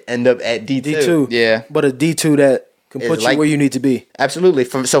D2 to end up at D2. D2. Yeah. But a D2 that can It's put you like- where you need to be. Absolutely.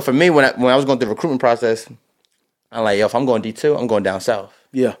 So for me, when I was going through the recruitment process, I'm like, yo, if I'm going D2, I'm going down south.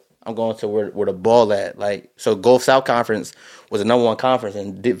 Yeah. I'm going to where the ball at. Like, so Gulf South Conference was the number 1 conference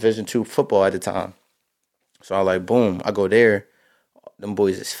in Division II football at the time. So I like, boom, I go there. Them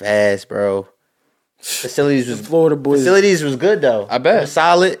boys is fast, bro. Facilities was Florida boys. Facilities was good though. I bet. It was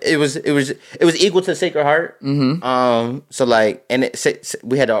solid. It was equal to Sacred Heart. So like, and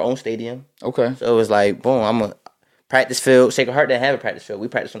we had our own stadium. Okay. So it was like, boom, I'm a practice field. Sacred Heart didn't have a practice field. We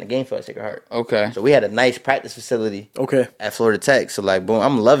practiced on the game field at Sacred Heart. Okay. So we had a nice practice facility Okay. at Florida Tech. So like, boom,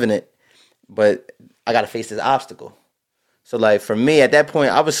 I'm loving it, but I got to face this obstacle. So like for me at that point,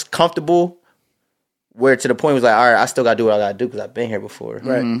 I was comfortable. Where to the point was like, all right, I still got to do what I got to do because I've been here before.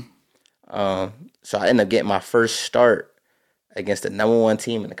 Right. So I ended up getting my first start against the number 1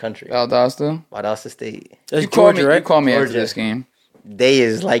 team in the country, Valdosta. Valdosta State. That's You called Georgia, me. right? You called me after Georgia. this game. They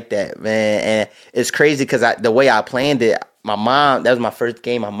is like that, man, and it's crazy because the way I planned it, my mom, that was my first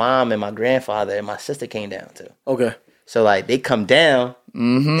game. My mom and my grandfather and my sister came down too. Okay. So like they come down.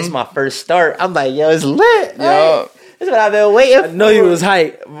 It's my first start. I'm like, yo, it's lit. Yo. Right? This is what I've been waiting for. I know you was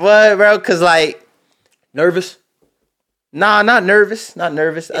hype. But bro, cause like, Nervous? nah, not nervous. Not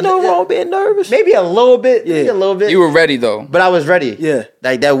nervous. No wrong being nervous. Maybe a little bit. Maybe Yeah. a little bit. You were ready, though. But I was ready. Yeah.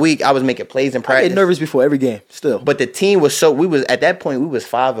 Like that week, I was making plays in I practice. get nervous before every game. Still. But the team was so at that point we was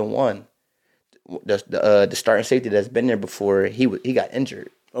 5-1. The starting safety that's been there before he got injured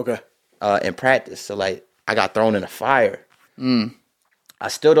Okay. in practice. So like I got thrown in the fire. I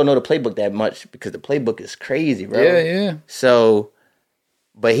still don't know the playbook that much because the playbook is crazy, bro. Yeah. So,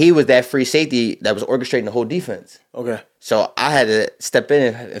 but he was that free safety that was orchestrating the whole defense. Okay. So I had to step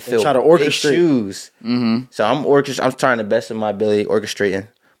in and fill try to big orchestrate. shoes. So I'm trying the best of my ability orchestrating.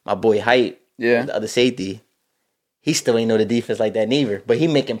 My boy Hype, Yeah. the other safety, he still ain't know the defense like that neither. But he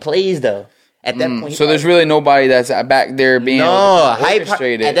making plays though. At that point, he So there's really nobody that's back there being able no to Hype.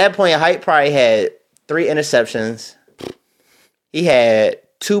 orchestrate it. At that point, Hype probably had 3 interceptions. He had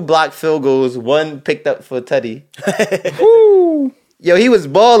 2 blocked field goals, 1 picked up for Tutty. Woo. Yo, he was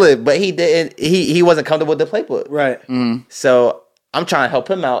balling, but he didn't. He wasn't comfortable with the playbook. Right. So I'm trying to help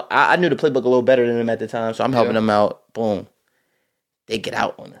him out. I knew the playbook a little better than him at the time, so I'm helping him out. Boom, they get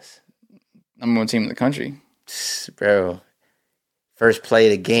out on us, Number 1 team in the country. bro. First play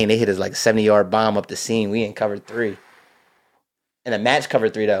of the game, they hit us like a 70-yard bomb up the seam. We ain't covered 3. And the match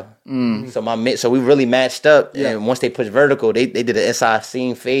covered 3 though. So we really matched up. Yeah. And once they pushed vertical, they did an inside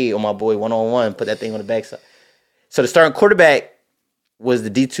seam fade on my boy 1-on-1. Put that thing on the backside. So the starting quarterback was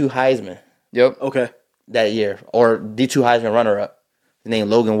the D2 Heisman Yep. Okay. that year, or D2 Heisman runner-up. His name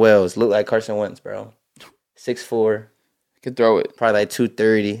Logan Wells. Looked like Carson Wentz, bro. 6'4", Could throw it. probably like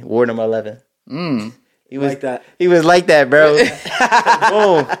 230. Ward number 11. He was Like that. He was like that, bro.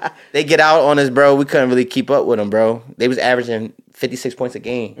 Boom. They get out on us, bro. We couldn't really keep up with them, bro. They was averaging 56 points a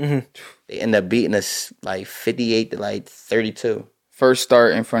game. They ended up beating us like 58 to like 32. First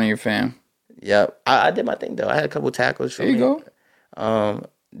start in front of your fam. Yep. I did my thing though. I had a couple tackles. There you go.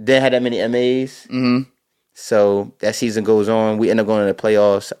 Didn't have that many MAs. So that season goes on. We end up going to the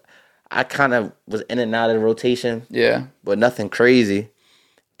playoffs. I kind of was in and out of the rotation, Yeah. but nothing crazy.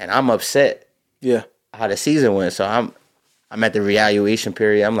 And I'm upset Yeah. how the season went. So I'm at the reevaluation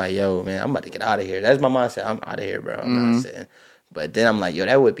period. I'm like, yo, man, I'm about to get out of here. That's my mindset. I'm out of here, bro. I'm not sitting. But then I'm like, yo,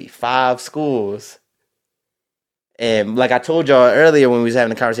 that would be 5 schools And like I told y'all earlier when we was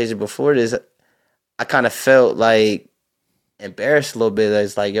having a conversation before this, I kind of felt like embarrassed a little bit.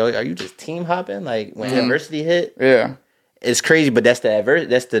 It's like, yo, are you just team hopping? Like when adversity hit, Yeah. it's crazy, but that's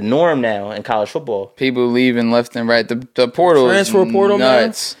the norm now in college football. People leaving left and right. The portal Transfer is portal,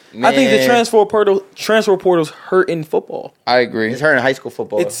 nuts. man. I think the Man. transfer portal's hurting football. I agree. It's hurting high school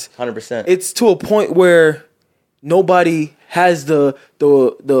football. It's- 100%. It's to a point where nobody has the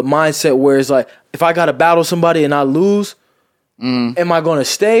mindset where it's like, if I got to battle somebody and I lose, am I going to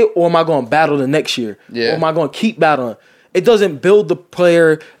stay or am I going to battle the next year? Yeah. Or am I going to keep battling? It doesn't build the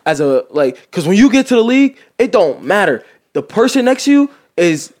player as a, like, because when you get to the league, it don't matter. The person next to you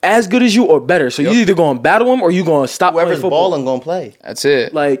is as good as you or better. So you either going to battle him or you going to stop Whoever's playing football. balling gonna play. That's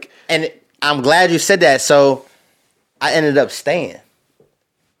it. Like, And I'm glad you said that. So I ended up staying.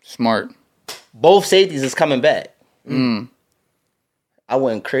 Smart. Both safeties is coming back. I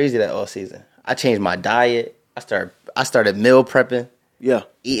went crazy that all season. I changed my diet. I started meal prepping, yeah.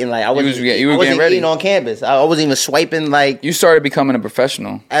 eating like I wasn't, you were I wasn't getting ready. eating on campus. I wasn't even swiping like You started becoming a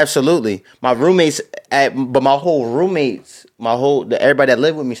professional. absolutely. My roommates, but my whole roommates, everybody that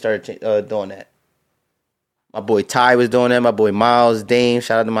lived with me started doing that. My boy Ty was doing that. My boy Miles, Dame.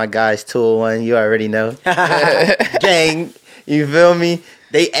 Shout out to my guys 201. You already know, gang. You feel me?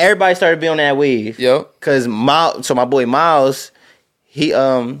 Everybody started being on that wave. Yep. Cause my boy Miles, he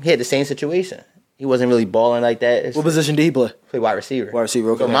had the same situation. He wasn't really balling like that. What position did he play? Play wide receiver. Wide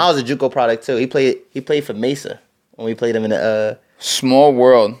receiver, okay. So Miles is a JUCO product too. He played for Mesa when we played him in the. Small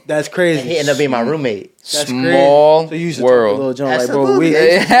world. That's crazy. He ended up being my roommate. That's Small crazy. So you used to world. talk to Lil Jon like, bro, Absolutely.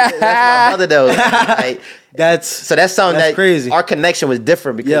 That's my brother though. Like, that's so that's something That's that crazy. Our connection was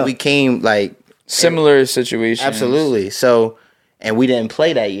different because Yeah. we came like Similar situation. absolutely. So and we didn't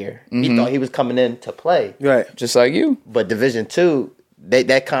play that year. He thought he was coming in to play, right. Just like you. but Division II,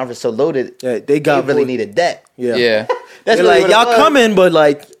 that conference so loaded. Yeah, they got really more- needed that. Yeah. Yeah. That's They're really like, what it y'all was. coming, but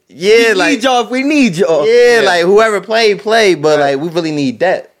like, Yeah, we like need y'all. We need y'all. yeah, like whoever play, but like we really need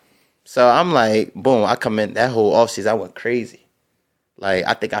that. So I'm like, boom, I come in that whole offseason, I went crazy. Like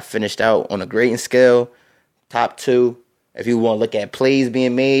I think I finished out on a grading scale, top 2. If you want to look at plays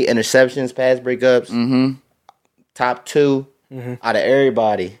being made, interceptions, pass breakups, top 2 out of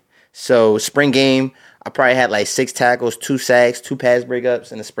everybody. So spring game, I probably had like 6 tackles, 2 sacks, 2 pass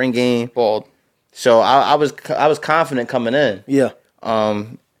breakups in the spring game. Bald. So I was confident coming in. Yeah.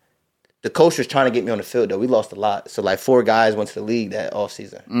 The coach was trying to get me on the field though. We lost a lot, so like 4 guys went to the league that off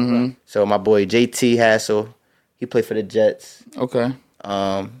season. So my boy JT Hassel, he played for the Jets. Okay.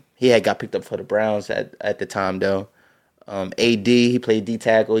 He had got picked up for the Browns at the time though. AD, he played D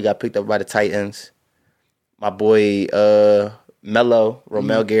tackle. He got picked up by the Titans. My boy Mello,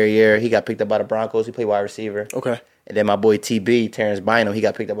 Romel Guerriere, he got picked up by the Broncos. He played wide receiver. Okay. And then my boy TB, Terrence Bynum, he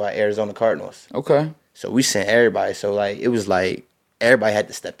got picked up by Arizona Cardinals. Okay. So we sent everybody. So like it was like everybody had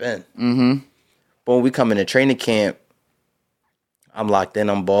to step in. But when we come into training camp, I'm locked in.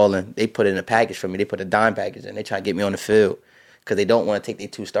 I'm balling. They put it in a package for me. They put a dime package in. They try to get me on the field because they don't want to take their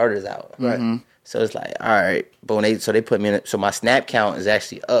 2 starters out. Right. So it's like, all right. But when they put me in. So my snap count is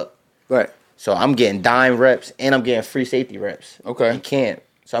actually up. Right. So I'm getting dime reps and I'm getting free safety reps. Okay. In camp.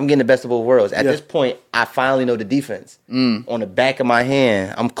 So I'm getting the best of both worlds. At Yeah. this point, I finally know the defense. On the back of my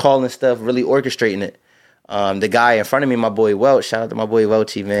hand, I'm calling stuff, really orchestrating it. The guy in front of me, my boy Welch. Shout out to my boy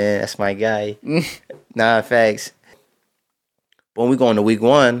Welchie, man. That's my guy. Nah, facts. When we go into week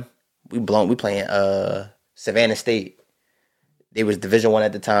 1, we playing Savannah State. They was Division 1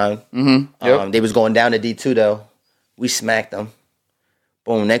 at the time. Yep. They was going down to D2 though. We smacked them.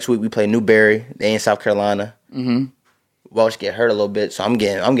 Boom. Next week we play Newberry. They in South Carolina. Welch get hurt a little bit, so I'm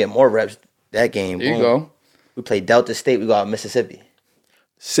getting more reps that game. There you Boom. go. We play Delta State. We go out Mississippi.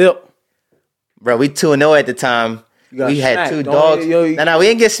 Sip. Bro, we 2-0 at the time. got We had smacked. 2 Don't- dogs. yo, No, we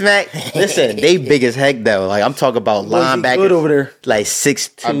didn't get smacked. Listen, they big as heck though. Like I'm talking about Was he linebackers. good over there? Like I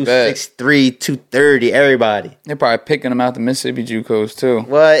 6'2", bet. 6'3", 230, everybody. They're probably picking them out the Mississippi JUCOs too.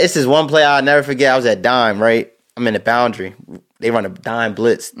 Well, it's this one play I'll never forget. I was at dime, right? I'm in the boundary. They run a dime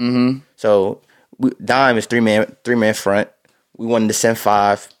blitz. So dime is three man front. We wanted to send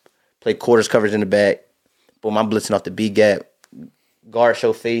 5, play quarters coverage in the back. Boom, I'm blitzing off the B gap. Guard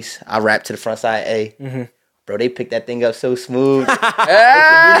show face. I wrap to the front side A. Bro, they picked that thing up so smooth. They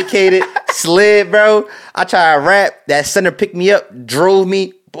communicated, slid, bro. I tried to wrap. That center picked me up, drove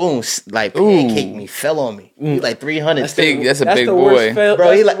me. Boom, like pancaked me, fell on me. He like 300. That's big. That's a That's big the boy. worst fail. Bro,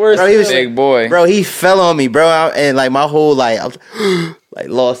 That's he the like- worst bro, he was- fail. Big boy. Bro, he fell on me, bro, and like my whole like I was like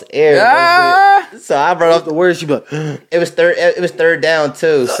lost air. Ah! So I brought up The worst. You be like, it was third down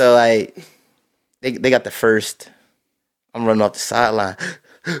too. So like they got the first. I'm running off the sideline.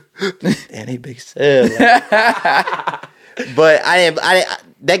 Damn, they big sell. But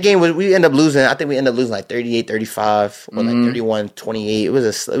that game we ended up losing. I think we ended up losing like 38-35 or like 31-28. It was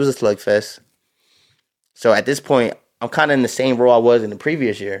a slugfest. So at this point, I'm kind of in the same role I was in the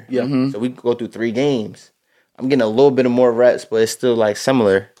previous year. Yeah. So we go through 3 games. I'm getting a little bit of more reps, but it's still like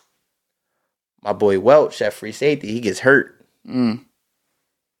similar. My boy Welch at free safety, he gets hurt.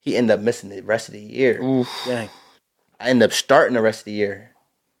 He ended up missing the rest of the year. Oof. Dang. I ended up starting the rest of the year.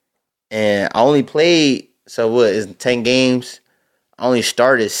 And I only played, so what, is 10 games? I only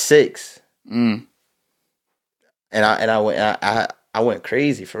started 6. And I went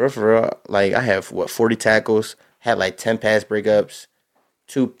crazy for real. Like I have 40 tackles, had like 10 pass breakups,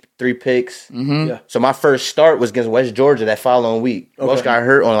 2-3 picks. Yeah. So my first start was against West Georgia that following week. Okay. Welch got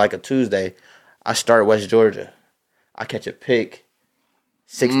hurt on like a Tuesday. I start West Georgia. I catch a pick,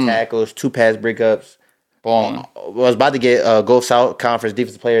 6 tackles, 2 pass breakups. Balling. I was about to get Gulf South Conference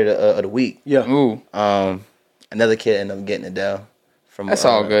Defensive Player of the Week. Yeah. Ooh. Another kid ended up getting it down. From That's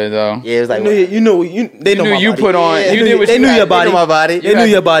all good though. Yeah, it was like They know They my knew you body. put on. Yeah, You did what they you knew had your to body. They knew my body. They knew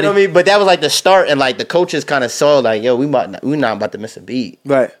your body. You know what I mean? But that was like the start, and like the coaches kind of saw like, yo, we not about to miss a beat.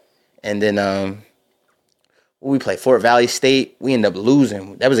 Right. And then we played Fort Valley State. We ended up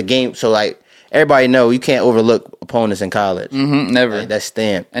losing. That was a game. So like everybody know you can't overlook opponents in college. Mm-hmm, never. Like, that's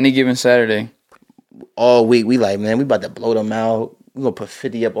stamped. Any given Saturday. All week we like, man, we about to blow them out. We gonna put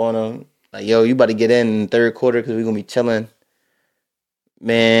 50 up on them. Like, yo, you about to get in the third quarter because we gonna be chilling.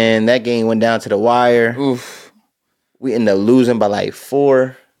 Man, that game went down to the wire. Oof. We ended up losing by like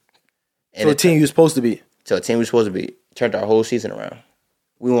 4. So the team you were supposed to be. So the team we were supposed to be turned our whole season around.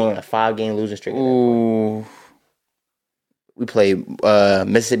 We went on a 5-game losing streak. Ooh. We played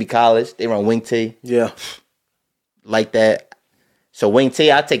Mississippi College. They run Wing T Yeah. like that. So Wing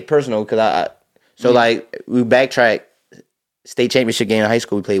T, I take personal because like we backtrack state championship game in high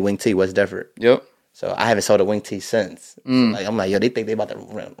school. We played Wing T, West Deptford. Yep. So I haven't saw the Wing T since. So like I'm like, yo, they think they about to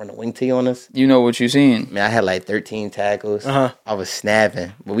run a Wing T on us. You know what you seen. Man, I had like 13 tackles. Uh-huh. I was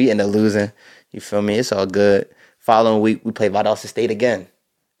snapping, but we ended up losing. You feel me? It's all good. Following week, we played Valdosta State again.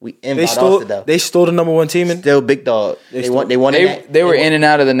 We in Valdosta though. They stole the number 1 team in. Still big dog. They won. They won. They were in and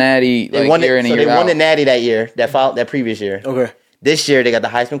out of the Natty like year in and year out. They won the Natty that year. That previous year. Okay. This year they got the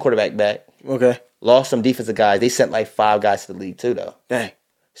Heisman quarterback back. Okay. Lost some defensive guys. They sent like 5 guys to the league too though. Dang.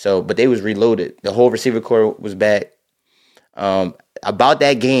 So, but they was reloaded. The whole receiver core was back. About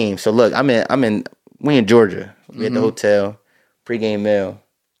that game. So look, we in Georgia. We at the hotel, pregame meal.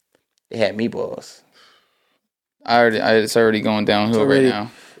 They had meatballs. It's already going downhill right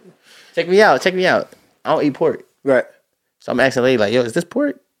now. Check me out. I don't eat pork. Right. So I'm asking the lady, like, yo, is this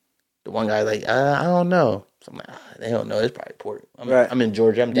pork? The one guy like, I don't know. So I'm like, they don't know. It's probably pork. I'm in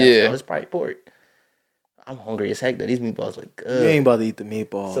Georgia. I'm down south. It's probably pork. I'm hungry as heck, though. These meatballs look good. You ain't about to eat the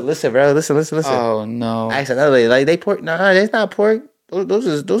meatball. So listen, bro. Listen. Oh no! I asked another lady, like, they pork? Nah, that's not pork. Those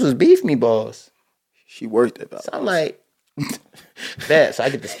is beef meatballs. She worked it out. So I'm like, bet. So I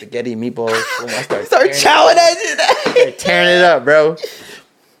get the spaghetti meatballs. I start chowing that shit. tearing it up, bro.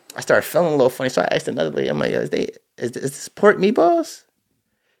 I started feeling a little funny, so I asked another lady. I'm like, yo, is this pork meatballs?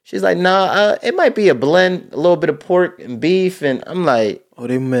 She's like, nah, it might be a blend, a little bit of pork and beef, and I'm like, Oh,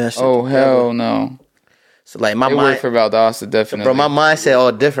 they mashed it Oh together. hell no! so like my It mind, worked for Valdosta definitely. bro, my mindset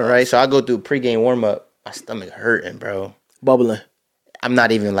all different, right? So I go through pregame warm up, my stomach hurting, bro. Bubbling. I'm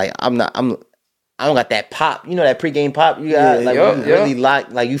not even like I don't got that pop. You know that pregame pop you got, like when you really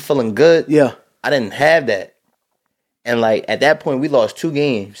locked, like you feeling good. Yeah. I didn't have that. And like at that point, we lost 2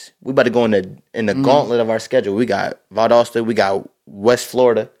 games. We about to go in the gauntlet of our schedule. We got Valdosta, we got West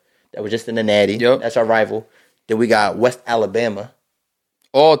Florida, that was just in the Natty. Yep. That's our rival. Then we got West Alabama.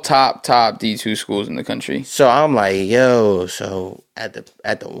 All top D2 schools in the country. So I'm like, yo. So at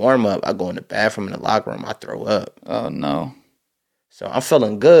the warm up, I go in the bathroom in the locker room. I throw up. Oh no! So I'm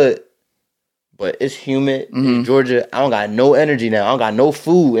feeling good, but it's humid in Georgia. I don't got no energy now. I don't got no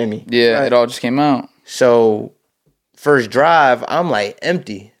food in me. Yeah, it all just came out. So first drive, I'm like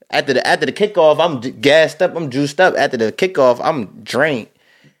empty. After the kickoff, I'm gassed up. I'm juiced up. After the kickoff, I'm drained.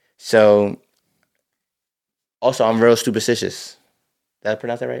 So also, I'm real superstitious. Did I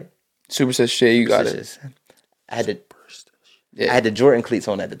pronounce that right? Superstitious shit, you got it. Superstitious. I had Yeah. the Jordan cleats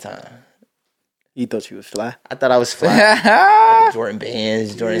on at the time. You thought you was fly? I thought I was fly. Jordan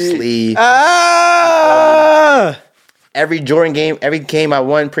bands, Jordan sleeve. Ah! Every game I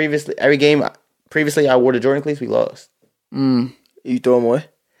won previously, I wore the Jordan cleats, we lost. You throw them away?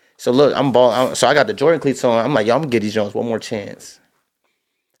 So look, I'm balling. So I got the Jordan cleats on. I'm like, yo, I'm gonna give these Jones one more chance.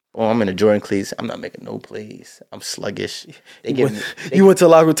 Oh, I'm in the Jordan cleats. I'm not making no plays. I'm sluggish. They give me. You went to the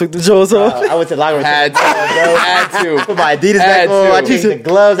locker room, took the jaws off. I went to the locker room. Had to. Put my Adidas Had back on. to. I changed the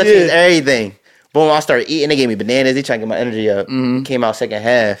gloves. I changed everything. Boom, I started eating. They gave me bananas. They trying to get my energy up. Came out second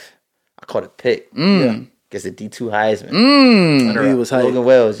half. I caught a pick. Gets the D2 Heisman. He was hype. Logan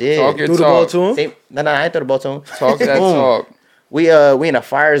Wells. Yeah. Talk your Threw the ball talk. to him. No, I ain't throw the ball to him. Talk that Boom. talk. We in a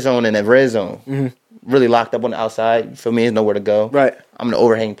fire zone and a red zone. Really locked up on the outside. You feel me? There's nowhere to go. Right. I'm the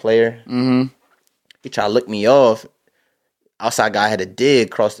overhang player. He tried to lick me off. Outside guy had a dig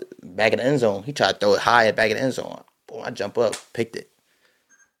across the back of the end zone. He tried to throw it high at the back of the end zone. Boom, I jump up, picked it.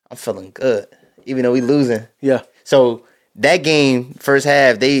 I'm feeling good, even though we losing. Yeah. So that game, first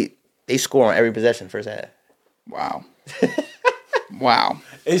half, they score on every possession first half. Wow. Wow.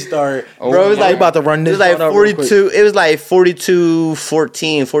 It started. Bro, it was like about to run this. It was like one up real quick. 42. It was like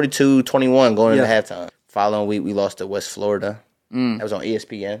 42-14, 42-21 going into halftime. Following week, we lost to West Florida. That was on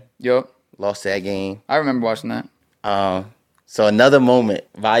ESPN. Yup. Lost that game. I remember watching that. So another moment,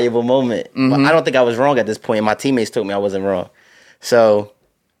 valuable moment. But I don't think I was wrong at this point. My teammates told me I wasn't wrong. So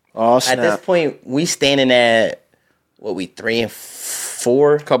Oh, at snap. this point, we standing at what, we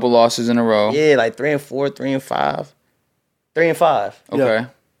 3-4? Couple losses in a row. Yeah, like 3-4, 3-5. 3-5. Okay.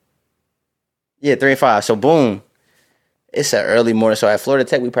 Yeah, 3-5. So boom. It's an early morning. So at Florida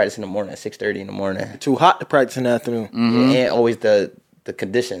Tech, we practice in the morning at 6:30 in the morning. Too hot to practice in the afternoon. Yeah, and always the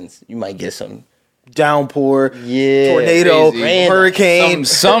conditions. You might get some Downpour, tornado, Crazy. hurricane,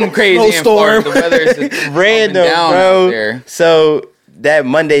 Some crazy in snowstorm. Florida. The weather is random, down bro. out there. So that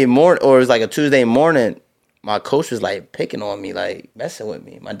Monday morning, or it was like a Tuesday morning, my coach was like picking on me, like messing with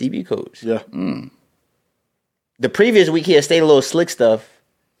me. My DB coach. Yeah. The previous week he had stayed a little slick stuff.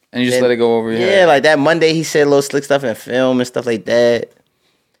 And you just let it go over your Yeah, head. like that Monday he said a little slick stuff in film and stuff like that.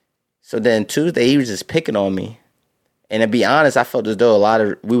 So then Tuesday he was just picking on me. And to be honest, I felt as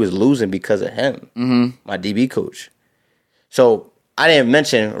though we was losing because of him, my DB coach. So I didn't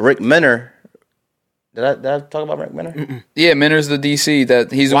mention Rick Minner. Did I talk about Rick Minner? Yeah, Minner's the DC.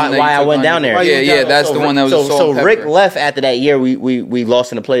 That he's the Why one that you I took went on down you. there? Yeah, that's So the one that was so Rick left after that year. We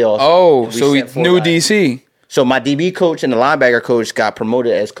lost in the playoffs. Oh, We so he sent four new guys. DC. So my DB coach and the linebacker coach got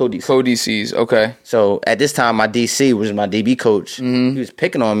promoted as co-DC. Co-DCs. Okay. So at this time, my DC was my DB coach. He was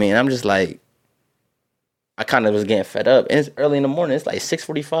picking on me, and I'm just like, I kind of was getting fed up. And it's early in the morning. It's like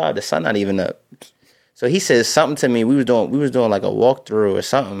 6:45. The sun not even up. So he said something to me. We was doing like a walkthrough or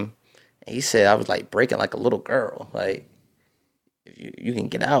something. And he said I was like breaking like a little girl. Like, if you can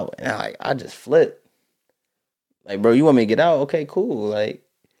get out. And I just flipped. Like, bro, you want me to get out? Okay, cool. Like,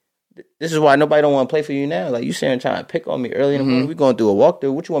 this is why nobody don't want to play for you now. Like, you sitting trying to pick on me early in the morning. We going through a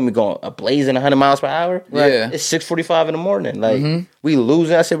walkthrough. What you want me going a blazing 100 miles per hour? Yeah. It's 6:45 in the morning. Like, we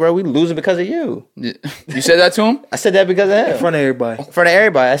losing. I said, bro, we losing because of you. You said that to him? I said that because of him. In front of everybody. In front of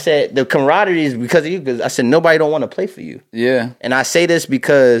everybody. I said the camaraderie is because of you. Because I said nobody don't want to play for you. Yeah. And I say this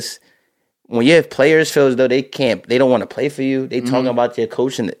because when you have players feel as though they don't want to play for you, they talking about their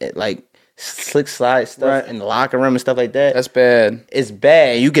coach and like slick slide stuff in the locker room and stuff like that. That's bad. It's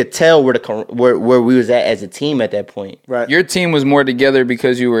bad. You could tell where we was at as a team at that point. Right. Your team was more together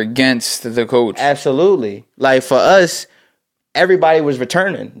because you were against the coach. Absolutely. Like for us, everybody was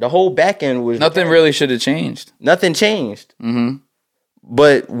returning. The whole back end was Nothing really should have changed. Nothing changed.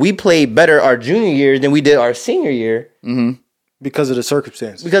 But we played better our junior year than we did our senior year Because of the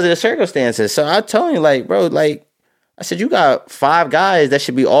circumstances. because of the circumstances. So I told you, like, bro, like I said, you got 5 guys that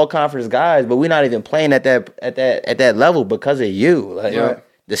should be all conference guys, but we're not even playing at that level because of you. Like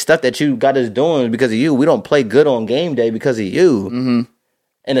the stuff that you got us doing is because of you. We don't play good on game day because of you.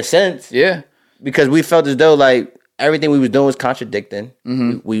 In a sense. Yeah. Because we felt as though like everything we was doing was contradicting.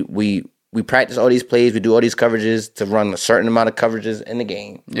 We practice all these plays, we do all these coverages to run a certain amount of coverages in the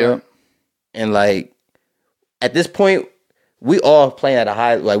game. Yeah. And like at this point, we all playing at a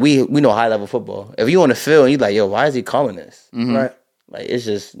high, like we know high level football. If you on the field and you like, yo, why is he calling this? Right. Like it's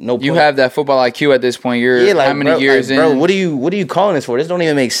just no point. You have that football IQ at this point. You're yeah, like, how many bro, years like, in? bro, what are you calling this for? This don't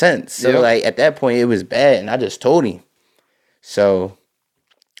even make sense. So like at that point it was bad and I just told him. So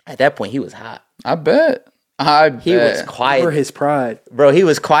at that point he was hot. I bet. He was quiet. For his pride. Bro, he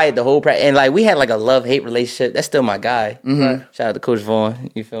was quiet the whole practice. And like we had like a love-hate relationship. That's still my guy. Shout out to Coach Vaughn.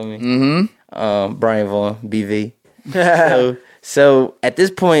 You feel me? Brian Vaughn, BV. So at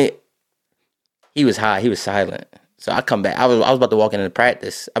this point, he was high. He was silent. So I come back. I was about to walk into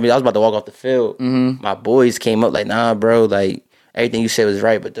practice. I was about to walk off the field. My boys came up like, nah, bro. Like everything you said was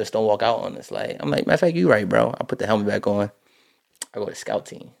right, but just don't walk out on us. Like I'm like, matter of fact, you right, bro. I put the helmet back on. I go to scout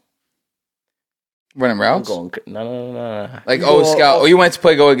team. Running routes? I'm going no. Like, scout. Oh, you went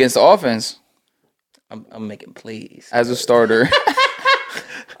to go against the offense I'm making plays as a starter.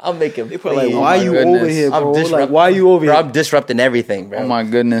 I'm making Like, plays. why you goodness. over here, I'm bro? Like, disrupt- why you over Bro, here? I'm disrupting everything, bro. Oh my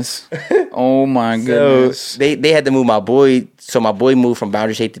goodness. Oh my So goodness. they had to move my boy. So my boy moved from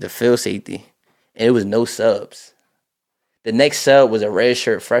boundary safety to field safety, and it was no subs. The next sub was a red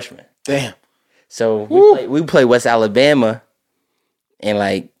shirt freshman. Damn. So we played West Alabama, and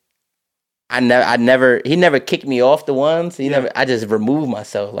like he never kicked me off the ones. I just removed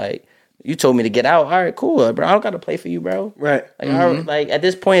myself. Like, you told me to get out. All right, cool, bro. I don't got to play for you, bro. Right. Like, like at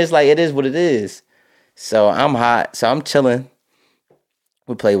this point, it's like it is what it is. So I'm hot. So I'm chilling.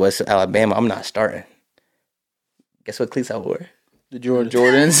 We play West Alabama. I'm not starting. Guess what cleats I wore? The Jordan.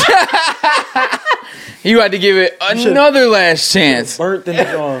 Jordans. You had to give it another last chance. Burnt in the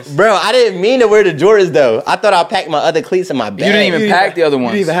Johns. Bro, I didn't mean to wear the Jordans though. I thought I packed my other cleats in my bag. You didn't even pack the other You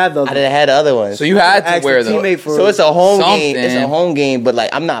ones. didn't even have the I other. didn't have the other ones. So you had to Ask wear the those. teammate for So it's a home game. It's a Something. home game, but like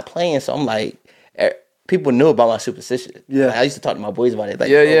I'm not playing, so I'm like, people knew about my superstition. Yeah. Like, I used to talk to my boys about it. Like,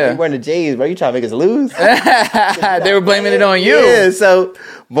 Yeah, yeah. You wearing the J's, bro? You trying to make us lose? They were blaming it on you. Yeah. So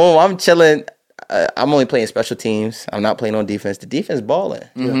boom, I'm chilling. I'm only playing special teams. I'm not playing on defense. The defense balling.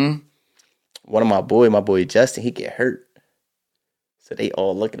 Mm-hmm. One of my boy Justin, he get hurt. So they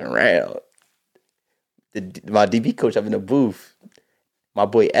all looking around. My DB coach up in the booth. My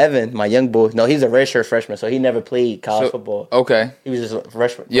boy Evan, my young boy. No, he's a redshirt freshman, so he never played college football. Okay. He was just a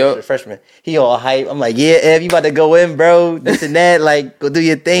freshman. Yep. Freshman. He all hype. I'm like, yeah, Ev, you about to go in, bro. This and that. Like, go do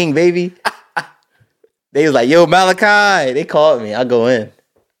your thing, baby. They was like, yo, Malachi. They called me. I go in.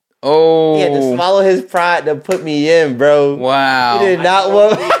 Oh. He had to swallow his pride to put me in, bro. Wow. He did not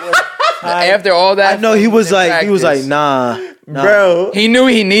want After all that, I know he was like, practice, nah. bro. He knew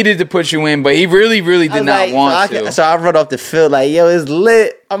he needed to put you in, but he really, really I did was not like, want to. So I run off the field like, yo, it's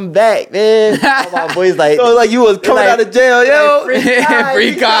lit. I'm back, man. All my boys like, So like you was coming like- out of jail, yo. free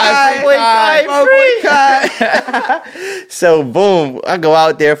Free Kai, Kai, free Kai. So boom, I go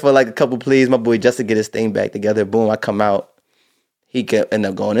out there for like a couple plays. My boy Justin get his thing back together. Boom, I come out. He end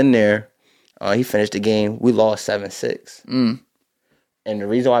up going in there. He finished the game. We lost 7-6. And the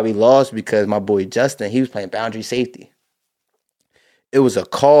reason why we lost because my boy Justin, he was playing boundary safety. It was a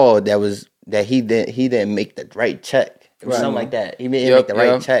call that he didn't make the right check. It was something like that. He didn't make the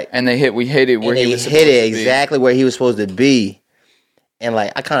right check. And we hit it where And he they was hit it supposed to be. exactly where he was supposed to be. And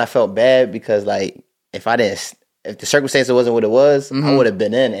like I kind of felt bad because like if the circumstance wasn't what it was, I would have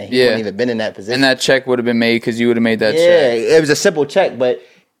been in, and he wouldn't even been in that position. And that check would have been made because you would have made that yeah, check. it was a simple check, but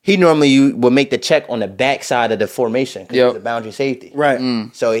he normally would make the check on the back side of the formation because Yep. he's a boundary safety. Right.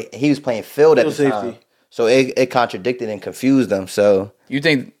 So he was playing field at the Field time. safety. So it contradicted and confused them. So You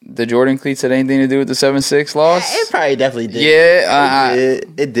think the Jordan cleats had anything to do with the 7-6 loss? it probably definitely did. Yeah,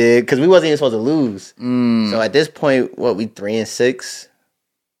 It did because we wasn't even supposed to lose. So at this point, we 3-6.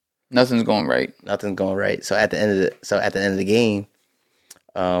 nothing's going right. Nothing's going right. So at the end of the game,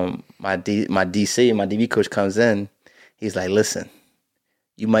 my DB coach comes in. He's like, "Listen,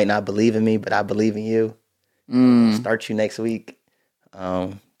 you might not believe in me, but I believe in you. I'll start you next week.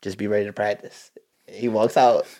 Just be ready to practice." He walks out.